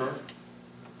lawgiver,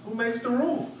 who makes the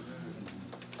rules?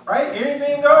 Right?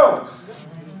 Anything goes.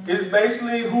 It's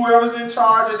basically whoever's in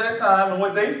charge at that time and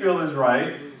what they feel is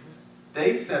right.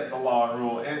 They set the law and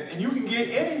rule, and you can get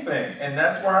anything, and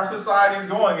that's where our society is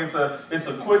going. It's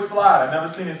a quick slide. I've never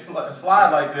seen a slide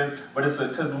like this, but it's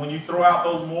because when you throw out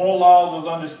those moral laws, those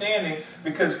understanding,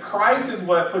 because Christ is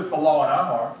what puts the law in our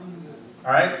heart.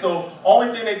 All right. So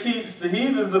only thing that keeps the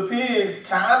heathens, the pigs,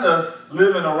 kind of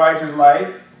living a righteous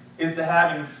life is to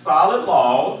having solid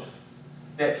laws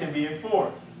that can be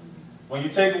enforced. When you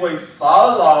take away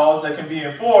solid laws that can be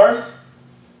enforced,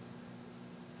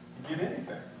 you get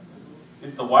anything.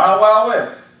 It's the wild, wild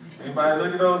west. Anybody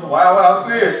look at those wild, wild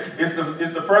shit? It's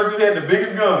the person who had the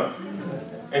biggest gun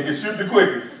and can shoot the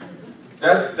quickest.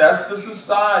 That's the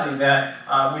society that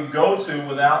we go to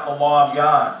without the law of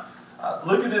God.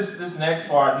 Look at this next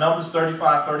part, Numbers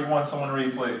 35:31. Someone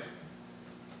read, please.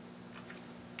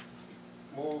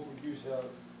 Moreover, you shall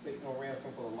take no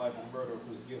ransom for the life of murderer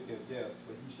who is guilty of death,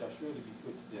 but he shall surely be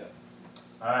put to death.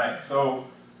 All right, so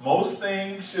most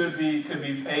things could be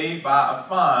paid by a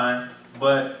fine,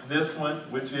 but this one,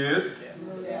 which is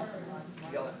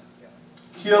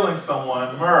killing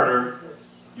someone, murder,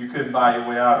 you couldn't buy your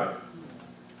way out of it.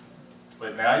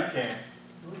 But now you can.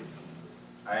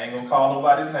 I ain't gonna call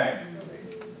nobody's name,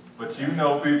 but you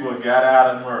know people that got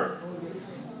out of murder.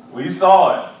 We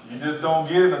saw it. You just don't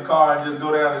get in the car and just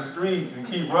go down the street and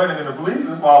keep running and the police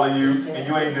will follow you and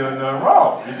you ain't doing nothing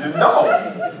wrong. You just don't.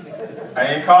 I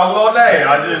ain't calling no name.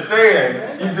 I'm just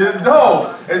saying. You just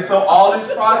don't. And so all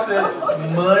this process,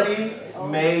 money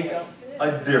makes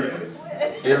a difference.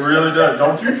 It really does.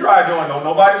 Don't you try doing it. Don't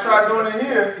nobody try doing it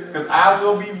here, because I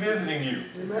will be visiting you.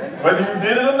 Whether you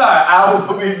did it or not, I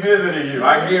will be visiting you.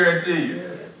 I guarantee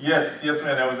you. Yes,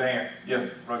 man, that was a hand. Yes,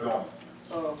 right, go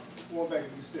on. Going back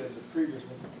to you said the previous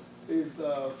one, is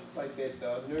like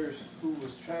that nurse who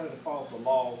was trying to follow the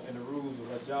law and the rules of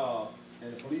her job,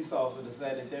 and the police officer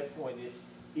decided at that point that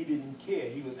he didn't care.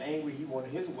 He was angry. He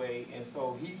wanted his way, and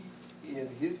so he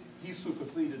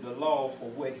superseded the law for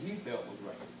what he felt was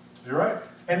right. You're right.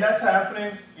 And that's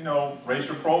happening,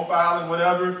 racial profiling,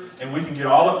 whatever, and we can get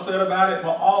all upset about it,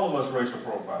 but all of us racial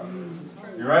profiling.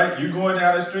 You're right. You going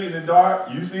down the street in the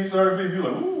dark, you see certain people,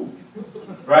 you're like, ooh.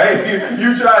 Right?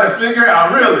 You try to figure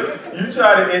out, really. You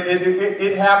try to,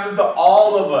 it happens to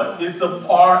all of us. It's a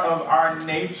part of our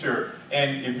nature.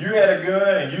 And if you had a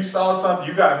gun and you saw something,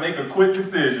 you got to make a quick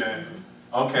decision.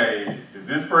 Okay, is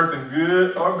this person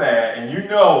good or bad? And you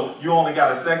only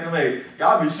got a second to make.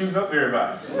 Y'all be shooting up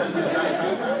everybody.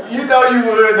 You know you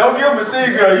would. Don't give them a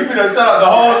machine gun. You be done shut up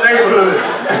the whole neighborhood.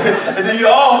 And then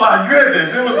oh my goodness,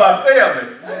 it was my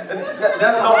family.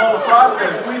 That's the whole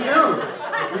process. We do.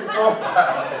 We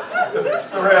profile.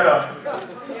 Soretta.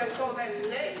 Yeah, so that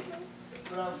today,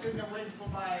 when I was sitting there waiting for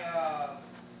my,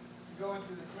 to go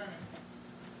into the clinic,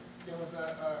 there was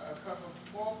a couple of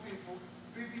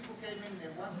 3 people came in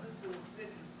there. One sister was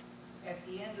sitting at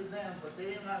the end of them, but they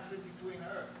did not sit between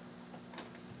her.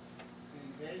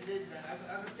 See, they did that.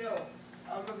 I could tell.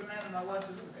 I was looking at them, my wife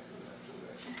was looking at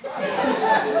we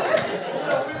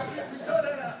saw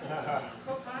that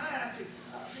caught my eye. I said,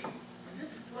 this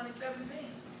is 2017.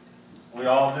 We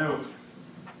all do.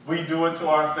 We do it to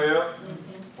ourselves.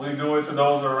 We do it to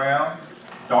those around.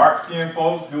 Dark-skinned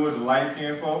folks do it to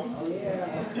light-skinned folks.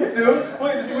 You do.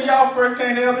 When y'all first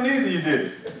came to Ebenezer, you did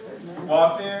it.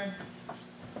 Walked in.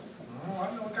 Oh,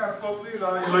 I know what kind of folks these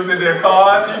are. You looked at their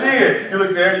cards, you did. You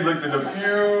looked there, you looked at the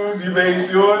pews, you made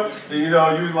sure. You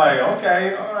know, you was like,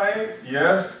 okay, all right,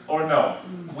 yes or no.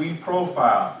 We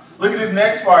profile. Look at this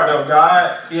next part though,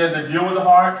 God. He has to deal with the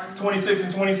heart. 26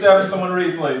 and 27, someone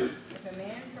read, please. If a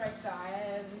man strikes the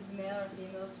eye of his male or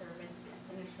female servant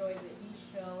and destroys it, he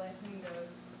shall let him go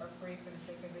or free for the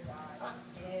sake of his eye.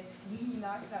 And if he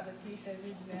knocks out the teeth of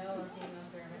his male or female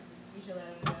servant, he shall let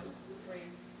him go free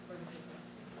for the sake of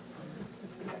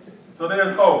his eye. So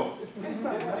there's hope.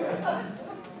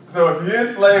 So if you're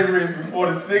in slavery, it's before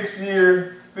the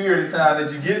 6-year period of time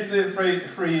that you get set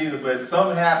free, but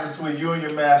something happens between you and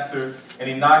your master, and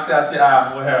he knocks out your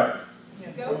eye. What happens?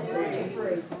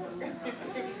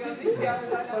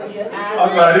 I'm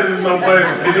sorry, this is so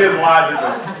funny. It is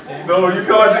logical. So when you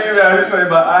come to your master, you say,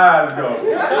 my eyes go.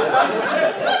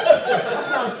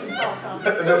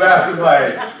 And the master's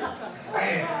like,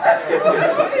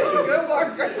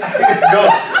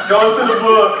 Go to the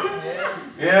book.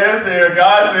 Yeah, it's there.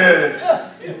 God said it.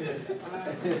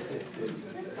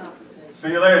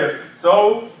 See you later.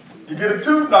 So, you get a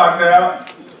tooth knocked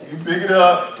out. You pick it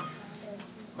up.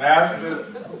 Master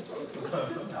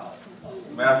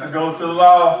goes to the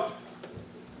law.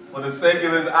 For the sake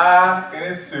of his eye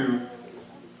and his tooth,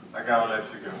 I gotta let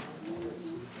you go.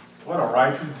 What a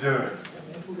righteous judge.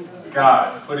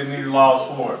 God putting these laws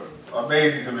forth.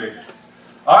 Amazing to me.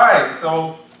 All right,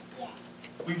 so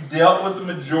we've dealt with the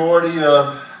majority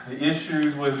of the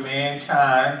issues with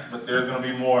mankind, but there's going to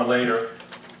be more later.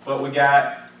 But we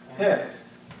got pets,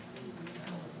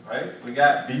 right? We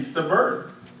got beasts of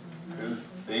burden.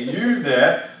 They use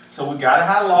that, so we got to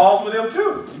have laws for them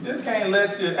too. You just can't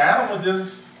let your animal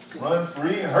just run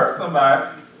free and hurt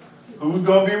somebody. Who's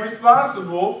going to be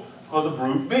responsible for the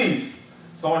brute beast?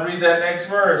 Someone read that next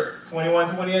verse,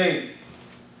 21-28.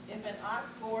 If an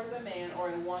ox gores a man or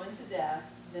a woman to death,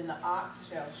 then the ox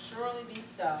shall surely be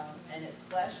stoned, and its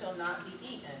flesh shall not be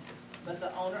eaten, but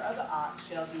the owner of the ox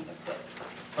shall be acquitted.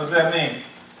 What does that mean?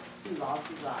 He lost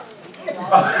his ox.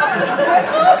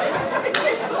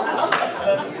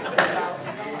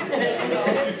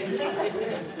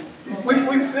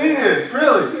 We see this,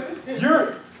 really.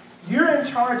 You're in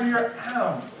charge of your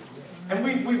animal. And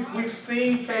we've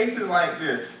seen cases like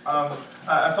this.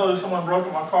 I told you someone broke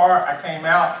in my car. I came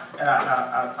out and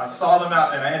I saw them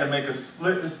out there, and I had to make a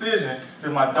split decision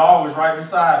because my dog was right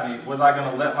beside me. Was I going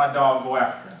to let my dog go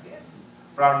after him?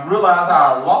 But I realized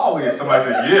how our law is.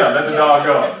 Somebody said, yeah, let the dog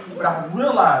go. But I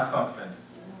realized something.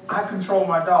 I control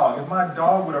my dog. If my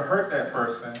dog would have hurt that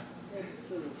person,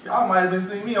 y'all might have been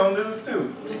seeing me on news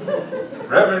too.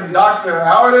 Reverend Dr.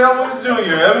 Howard Elvis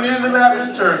Jr., Ebenezer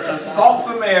Baptist Church, assaults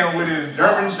a man with his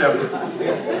German Shepherd.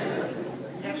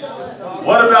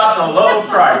 What about the love of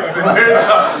Christ?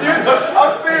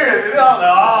 I'm serious. And I'm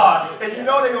like, and you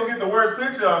know they're going to get the worst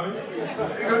picture of me.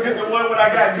 They're going to get the one when I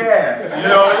got gas. You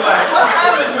know, it's like, what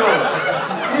happened to him?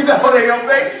 You know, they're going to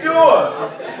make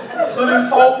sure. So this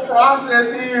whole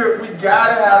process here, we got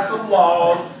to have some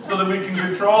laws so that we can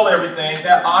control everything.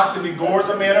 That ox, if he gores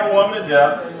a man or woman to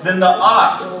death, then the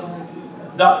ox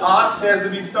has to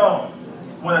be stoned.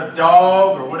 When a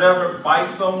dog or whatever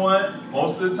bites someone,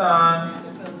 most of the time,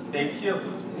 they kill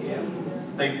him.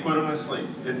 They put him to sleep.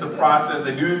 It's a process.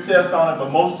 They do the test on it, but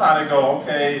most of the time they go,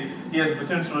 okay, he has the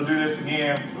potential to do this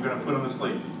again. We're going to put him to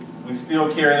sleep. We still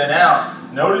carry that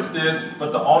out. Notice this,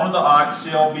 but the owner of the ox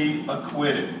shall be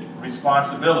acquitted.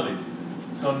 Responsibility.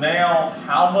 So now,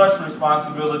 how much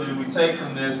responsibility do we take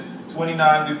from this?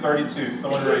 29 through 32.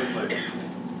 Someone ready, please.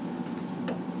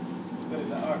 But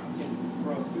the ox tended to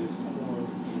prosper his corn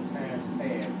in times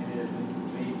past, and it has been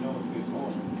made known to his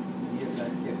owner, and he has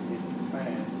not kept it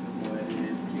fine, so that it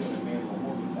has killed a man or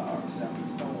woman. The ox shall be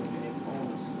stoned, and its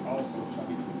owners also shall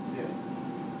be put to death.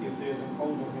 If there is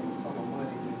imposed on him a sum of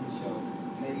money, then he shall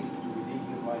pay to redeem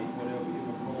his life, whatever is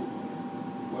imposed on him.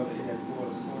 Whether it has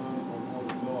brought a son or brought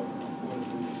a daughter, according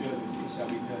to the judgment, it shall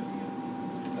be done to him.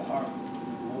 The ox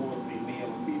wars a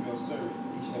male or female servant,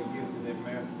 he shall give to their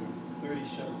master 30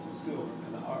 shekels of silver,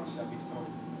 and the ox shall be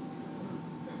stoned.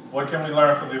 What can we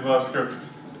learn from the above scriptures?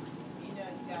 You know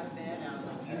you got a bad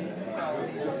animal.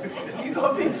 You're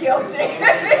going to be guilty.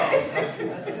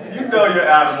 You know your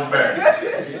animal back.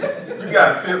 You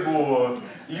got a pit bull,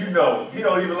 you know, he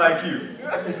don't even like you.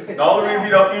 The only reason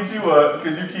he don't eat you up is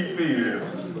because you keep feeding him.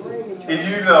 And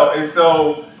you know, and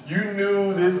so you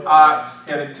knew this ox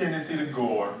had a tendency to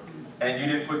gore, and you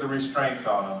didn't put the restraints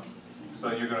on him,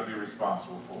 so you're going to be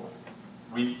responsible for it.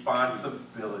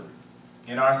 Responsibility.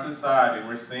 In our society,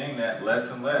 we're seeing that less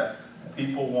and less.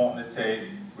 People wanting to take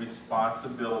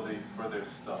responsibility for their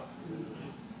stuff.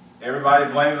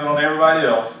 Everybody blames it on everybody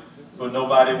else, but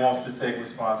nobody wants to take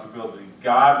responsibility.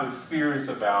 God was serious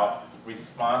about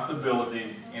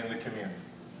responsibility in the community.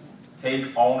 Take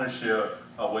ownership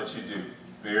of what you do.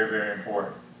 Very, very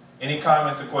important. Any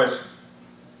comments or questions?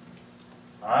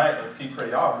 All right, let's keep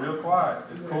praying. Y'all real quiet.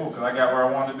 It's cool because I got where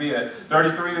I wanted to be at.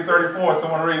 33 to 34.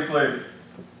 Someone read, please.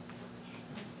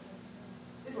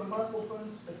 If a man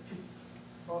opens a pit,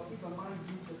 or if a man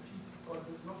digs a pit, or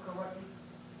does not correct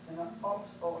it, and an ox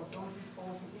or a donkey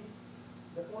falls in it,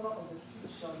 the owner of the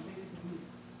pit shall make it new.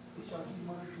 He shall give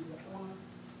money to the owner,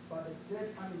 but the dead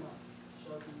animal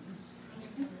shall be his.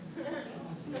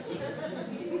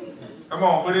 Come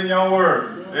on, put it in your own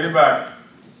words. Anybody?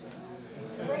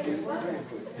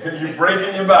 You're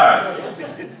breaking your Bible.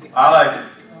 I like it.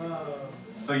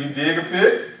 So you dig a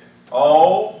pit,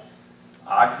 hole,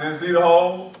 ox didn't see the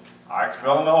hole, ox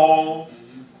fell in the hole,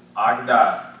 ox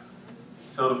died.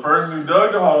 So the person who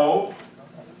dug the hole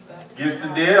gets the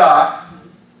dead ox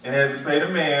and has to pay the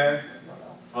man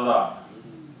for the ox.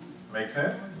 Make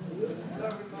sense?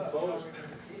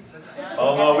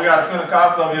 Oh Lord, we got a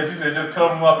Pentecostal over here. She said just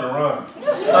cover them up and run.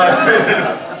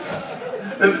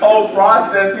 This whole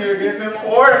process here is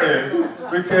important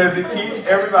because it keeps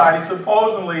everybody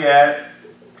supposedly at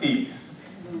peace.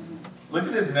 Look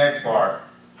at this next part.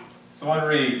 Someone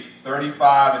read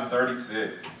 35 and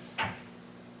 36.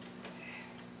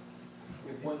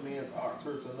 If one man's ox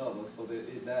hurts another so that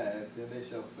it dies, then they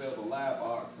shall sell the live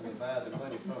ox and divide the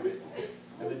money from it.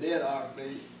 And the dead ox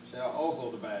they shall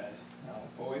also divide.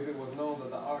 For if it was known that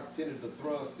the ox tended to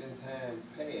thrust in time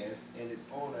past, and its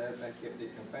owner has not kept it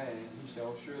confined, he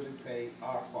shall surely pay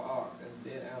ox for ox, and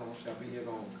the dead animal shall be his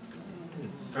own.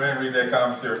 Go ahead and read that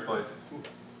commentary, please.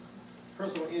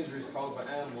 Personal injuries caused by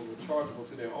animals are chargeable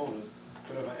to their owners,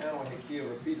 but if an animal had killed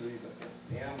repeatedly,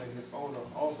 the animal and his owner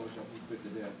also shall be put to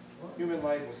death. Human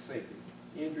life was sacred.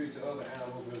 Injuries to other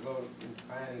animals result in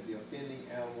finding the offending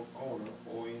animal's owner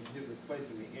or in his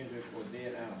replacing the injured or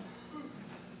dead animal.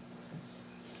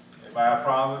 Anybody have a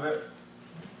problem with it?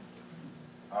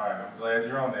 All right, I'm glad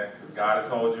you're on that because God has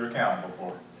held you accountable for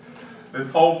it. This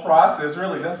whole process,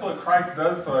 really, that's what Christ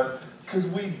does to us because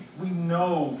we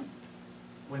know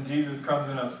when Jesus comes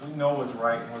in us, we know what's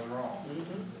right and what's wrong.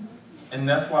 And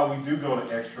that's why we do go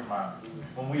the extra mile.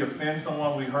 When we offend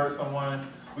someone, we hurt someone,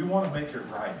 we want to make it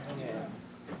right.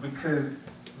 Because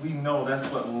we know that's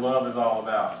what love is all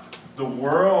about. The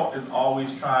world is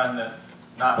always trying to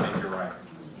not make it right.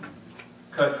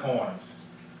 Cut corners.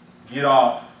 Get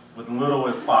off with little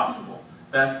as possible.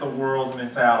 That's the world's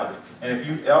mentality. And if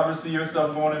you ever see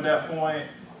yourself going at that point,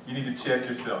 you need to check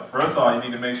yourself. First of all, you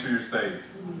need to make sure you're saved.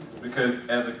 Because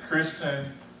as a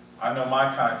Christian, I know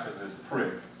my conscience is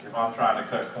pricked if I'm trying to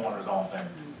cut corners on things.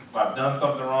 If I've done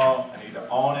something wrong, I need to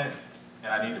own it,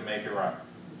 and I need to make it right.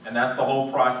 And that's the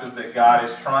whole process that God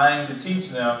is trying to teach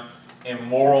them in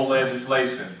moral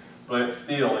legislation. But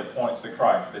still, it points to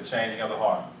Christ, the changing of the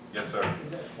heart. Yes, sir.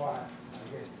 And that's why, I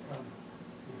guess, it comes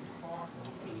to the heart of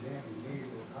them and lead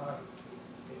with God.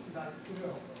 It's like,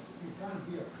 you're trying to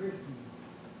be a Christian,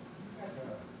 you got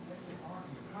to let your heart,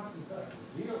 your conscience up to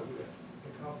deal with it,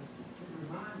 because it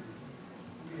reminds you,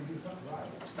 you're going to do something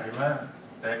right. Amen.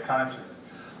 That conscience.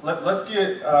 Let's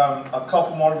get a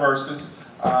couple more verses.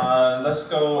 Let's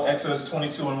go Exodus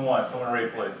 22 and 1. Someone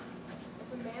read, please.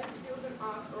 If a man steals an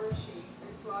ox or a sheep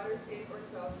and slaughters it or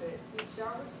sells it, he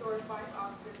shall restore 5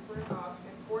 oxen for an ox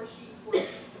and 4 sheep for a sheep.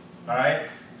 All right.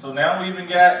 So now we even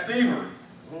got thievery.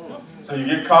 So you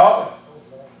get caught.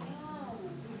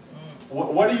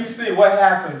 What do you see? What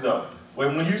happens though?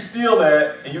 When you steal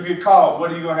that and you get caught,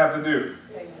 what are you going to have to do?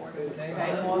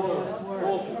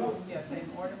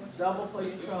 Double for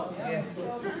your trouble. Yes.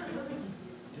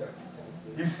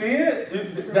 You see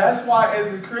it? That's why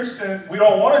as a Christian, we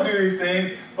don't want to do these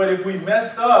things, but if we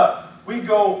messed up, we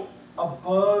go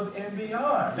above and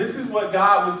beyond. This is what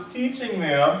God was teaching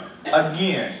them.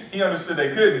 Again, he understood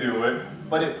they couldn't do it,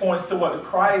 but it points to what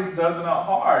Christ does in our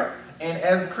heart. And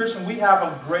as a Christian, we have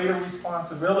a greater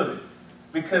responsibility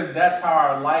because that's how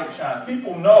our light shines.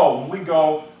 People know when we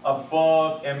go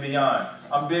above and beyond.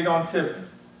 I'm big on tipping.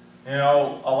 You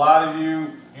know, a lot of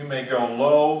you may go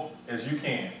low as you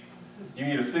can. You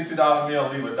eat a $60 meal,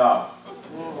 leave $1.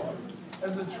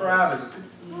 That's a travesty.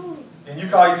 And you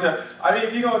call yourself, I mean,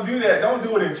 if you're going to do that, don't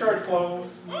do it in church clothes.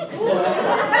 Buy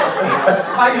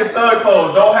your thug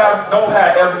clothes. Don't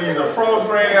have Ebenezer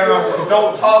program.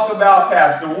 Don't talk about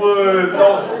Pastor Woods.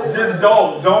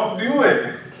 Don't do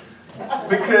it.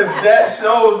 Because that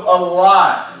shows a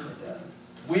lot.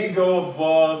 We go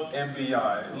above and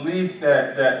beyond. At least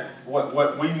that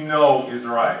what we know is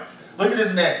right. Look at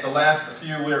this next. The last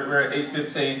few, we're at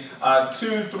 8:15.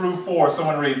 2 through 4.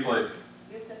 Someone read, please.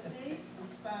 If the thief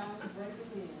is found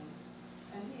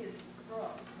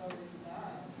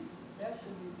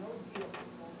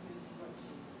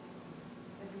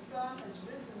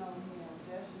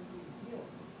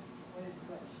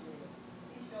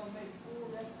shall make full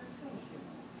restitution.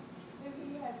 If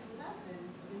he has nothing,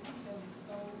 then he shall be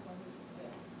sold from his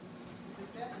debt. If the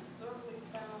debt is certainly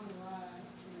found lying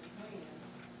in his hand,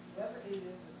 whether it is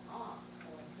an ox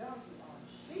or a donkey or a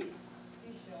sheep,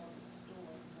 he shall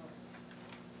restore them.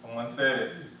 Someone said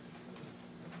it.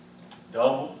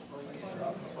 Double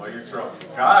or your trouble.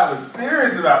 God was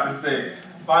serious about this thing.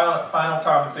 Final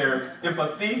commentary. If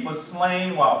a thief was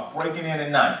slain while breaking in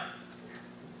at night,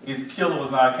 his killer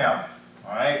was not accounted.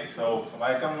 All right? So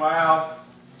somebody comes to my house,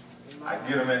 I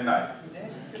get him at night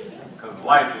because the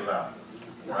lights was out.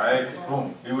 Right?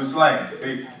 Boom. He was slain.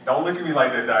 Hey, don't look at me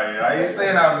like that, Diane. I ain't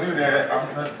saying I would do that.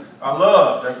 I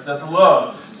love. That's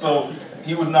love. So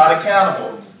he was not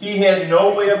accountable. He had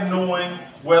no way of knowing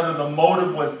whether the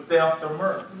motive was theft or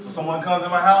murder. So someone comes in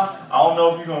my house, I don't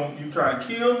know if you trying to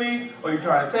kill me or you're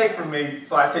trying to take from me,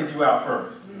 so I take you out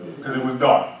first because it was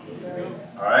dark.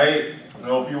 All right? I don't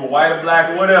know if you were white or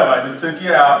black or whatever. I just took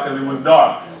you out because it was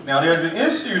dark. Now there's an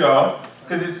issue though,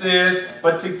 because it says,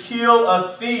 but to kill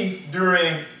a thief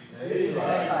during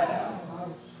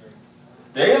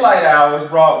daylight hours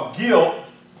brought guilt.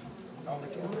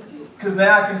 Because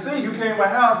now I can see you came to my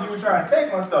house and you were trying to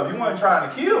take my stuff. You weren't trying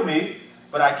to kill me,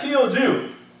 but I killed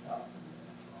you.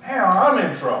 Now I'm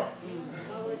in trouble.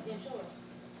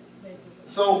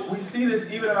 So we see this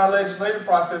even in our legislative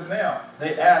process now.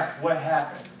 They ask what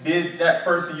happened. Did that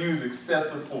person use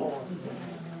excessive force?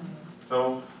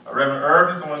 So Reverend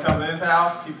Irvin, someone comes in his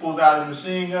house, he pulls out his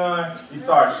machine gun, he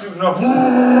starts shooting up.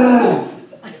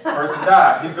 Person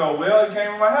died. He goes, well, he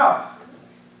came to my house.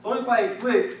 So it's like,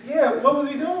 wait, yeah, what was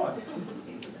he doing?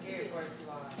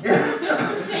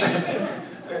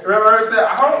 Reverend Irvin said,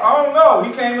 I don't know.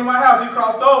 He came to my house, he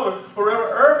crossed over. But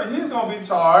Reverend Irvin, he's going to be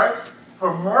charged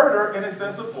for murder in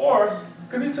excessive force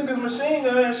because he took his machine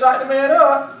gun and shot the man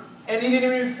up and he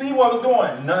didn't even see what was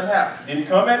going. Nothing happened. Did he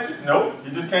come at you? Nope. He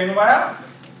just came to my house.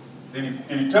 Did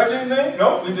he touch anything?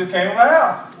 Nope. He just came to my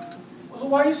house. So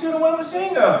why you shooting with a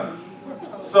machine gun?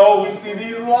 So we see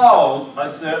these laws are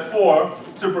set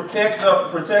forth to protect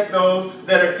those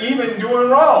that are even doing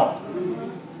wrong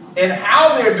and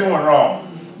how they're doing wrong.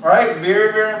 All right?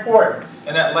 Very, very important.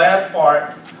 And that last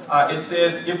part, it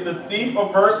says, if the thief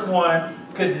of verse 1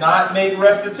 could not make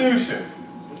restitution,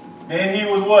 then he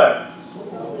was what?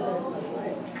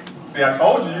 See, I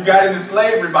told you, you got into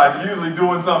slavery by usually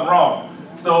doing something wrong.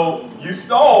 So you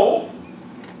stole,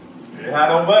 you didn't have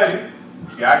no money,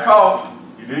 you got caught,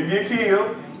 you didn't get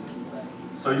killed,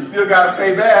 so you still got to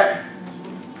pay back.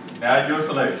 Now you're a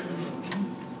slave.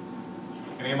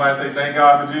 Can anybody say thank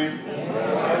God for Jesus?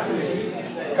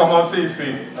 Come on to your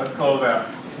feet. Let's close out.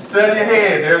 Study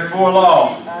ahead. There's more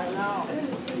laws.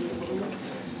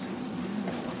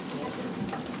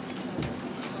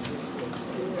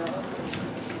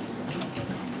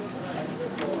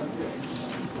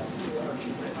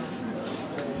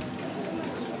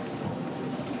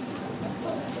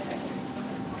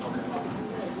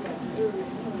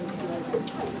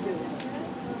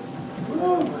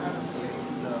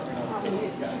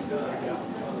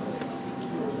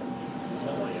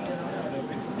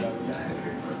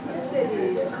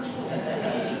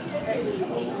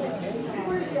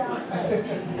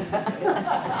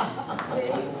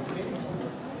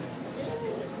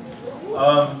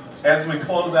 As we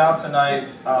close out tonight,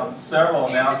 several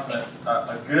announcements.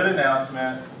 A good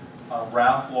announcement,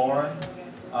 Ralph Lauren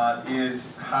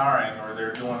is hiring, or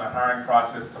they're doing a hiring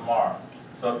process tomorrow.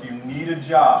 So if you need a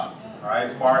job, all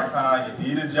right, part-time, you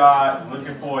need a job,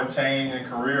 looking for a change in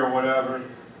career or whatever,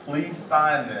 please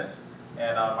sign this.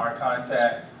 And our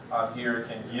contact here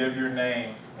can give your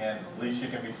name, and at least you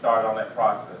can be started on that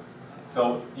process.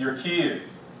 So your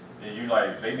kids, you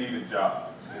like, they need a job.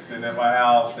 They're sitting at my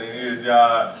house, they need a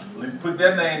job. Put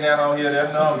that name down on here,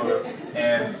 that number,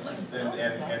 and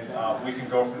we can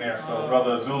go from there. So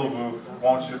Brother Zulabu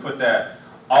wants you to put that.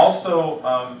 Also,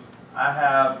 I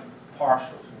have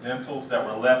partials, dentals that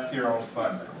were left here on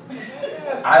Sunday.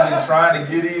 I've been trying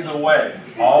to get these away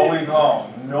all week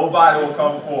long. Nobody will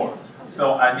come forward.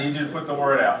 So I need you to put the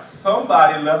word out.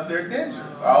 Somebody left their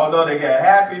dentures. Although they got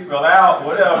happy, fell out,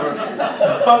 whatever,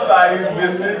 somebody's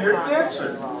missing your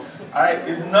dentures. All right,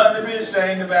 it's nothing to be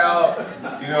ashamed about.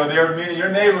 You know, your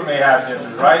neighbor may have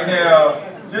dentures. Right now,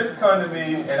 just come to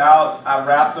me and I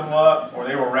wrap them up, or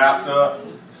they were wrapped up.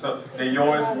 So they're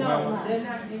yours. No, they're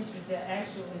not dentures. They're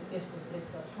actually it's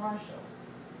a partial.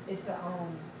 It's a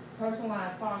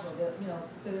personalized partial. To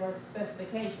their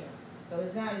specification. So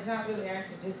it's not really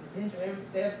actually just a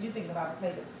denture. You think about a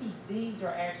plate of teeth. These are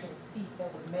actual teeth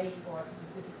that were made for a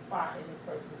specific spot in this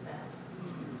person's mouth.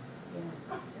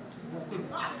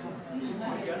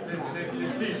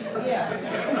 Yeah.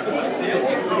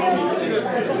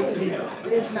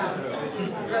 It's not.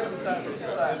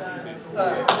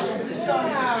 Just show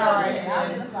me,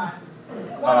 identify.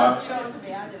 Show it to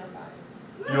me, identify.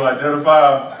 You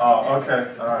identify? Oh, okay,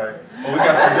 all right. Well, we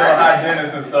got some dental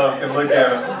hygienists and stuff can look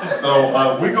at it.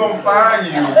 So we gonna find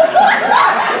you.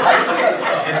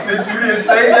 And since you didn't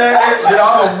say that, then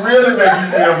I'm gonna really make you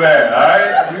feel bad. All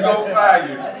right? We gonna find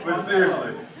you. But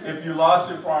seriously, if you lost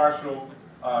your partial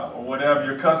or whatever,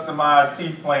 your customized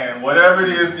teeth plan, whatever it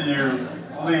is to you,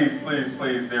 please, please,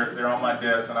 please, they're on my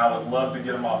desk, and I would love to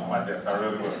get them off my desk. I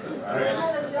really would. All right?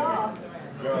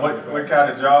 What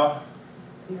kind of jaw?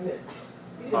 You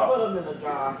put them in a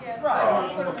jar.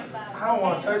 I don't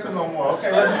want to touch them no more.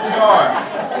 Okay, let's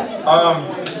move on.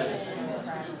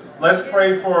 Let's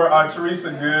pray for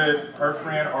Teresa Good, her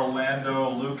friend Orlando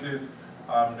Lucas.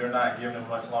 They're not giving him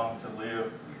much longer to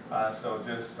live. So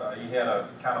just, he had a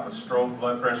kind of a stroke,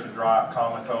 blood pressure drop,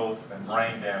 comatose, and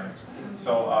brain damage.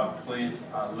 So please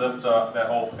lift up that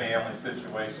whole family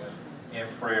situation in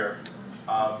prayer.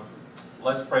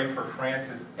 Let's pray for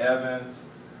Francis Evans.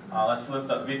 Let's lift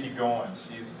up Vicki Goins.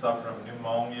 She's suffering from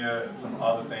pneumonia and some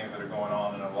other things that are going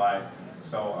on in her life.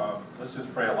 So let's just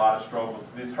pray a lot of struggles.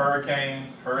 These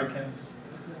hurricanes, 3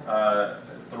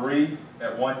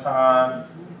 at one time.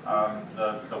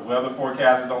 The weather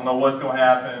forecasters don't know what's going to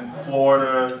happen.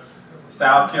 Florida,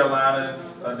 South Carolina's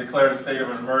declared a state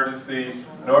of emergency.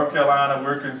 North Carolina,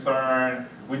 we're concerned.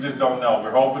 We just don't know.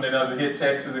 We're hoping it doesn't hit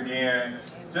Texas again.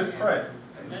 Just pray.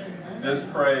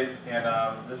 Just pray, and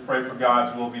just pray for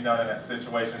God's will be done in that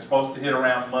situation. It's supposed to hit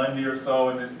around Monday or so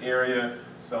in this area,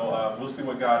 so we'll see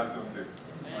what God is going to do.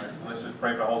 All right, so let's just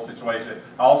pray for the whole situation.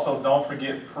 Also, don't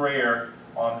forget prayer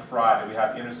on Friday. We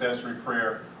have intercessory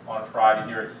prayer on Friday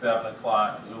here at 7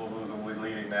 o'clock. Lulu's will be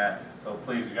leading that. So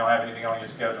please, if you don't have anything on your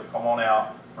schedule, come on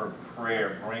out for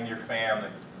prayer. Bring your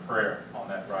family prayer on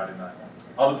that Friday night.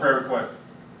 Other prayer requests?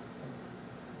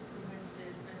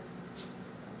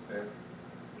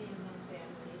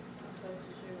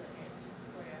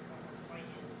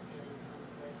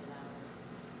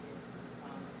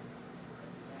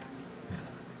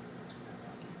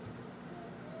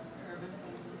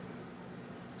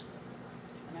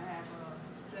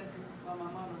 My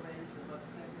mother raised her, but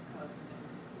second cousin.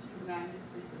 She's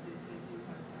 93, but they're taking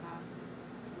her to hospice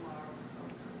tomorrow.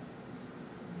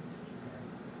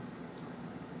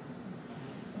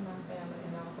 My family,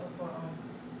 and also for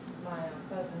my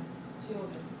cousin's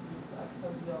children, like I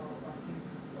told you all a few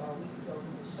weeks ago,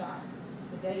 who was shot.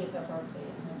 Today is her birthday,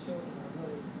 and her children are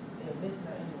really, they're missing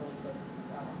her anyway, but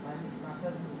my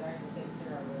cousin who's actually taking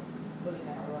care of her, looking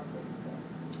at her roughly, so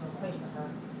I'm praying for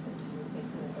her, that she will take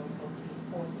care of those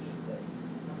 4 kids that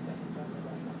my second cousin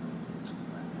right now.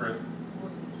 Chris?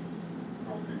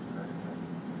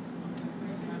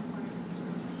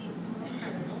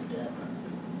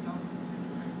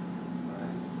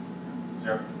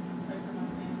 Yep.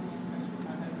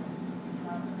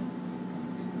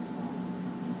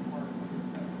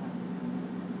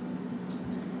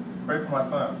 Pray for my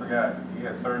son. Forgot he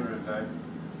had surgery today,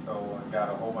 so I got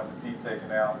a whole bunch of teeth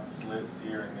taken out, slits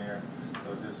here and there.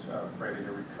 So just pray that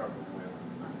he'll recover well.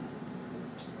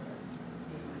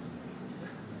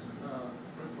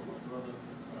 Pray for my brother.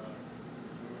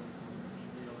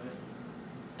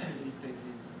 He thinks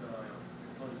he's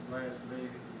on his last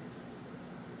leg.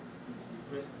 He's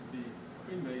requested to be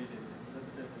cremated, and it's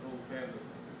upset the whole family.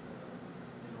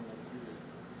 They don't want to do it.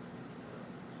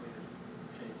 So they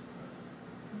change it.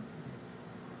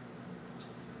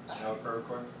 Any other prayer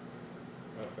request?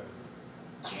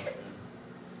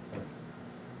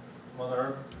 Mother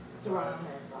Urban?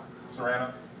 Serrano?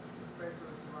 Pray for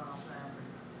the Serrano family.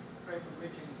 Pray for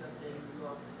Richard, he's up there in New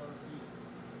York, to go see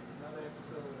another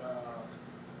episode of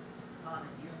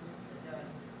Haunted Union, and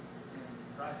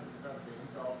Bryce is up there,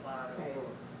 he's all fired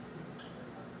up.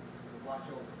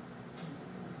 Watch over.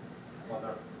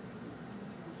 Mother?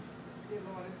 Dear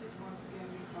Lord, it's just once again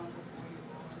we come before you,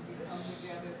 Lord. We come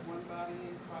together as one body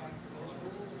in Christ, Lord.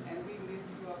 And we lift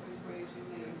you up and praise your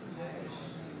name today,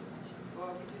 Lord Jesus.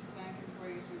 Lord, we just thank and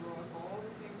praise you, Lord, for all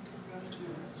the things you're going to do.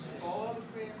 For all the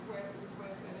prayer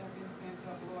requests that have been sent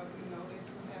up, Lord, we know that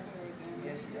you have heard them.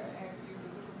 Yes, we just ask you to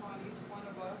look upon each one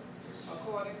of us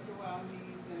according to our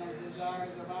needs and the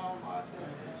desires of our hearts,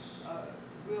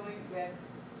 willing that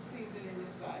pleasing in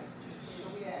your sight.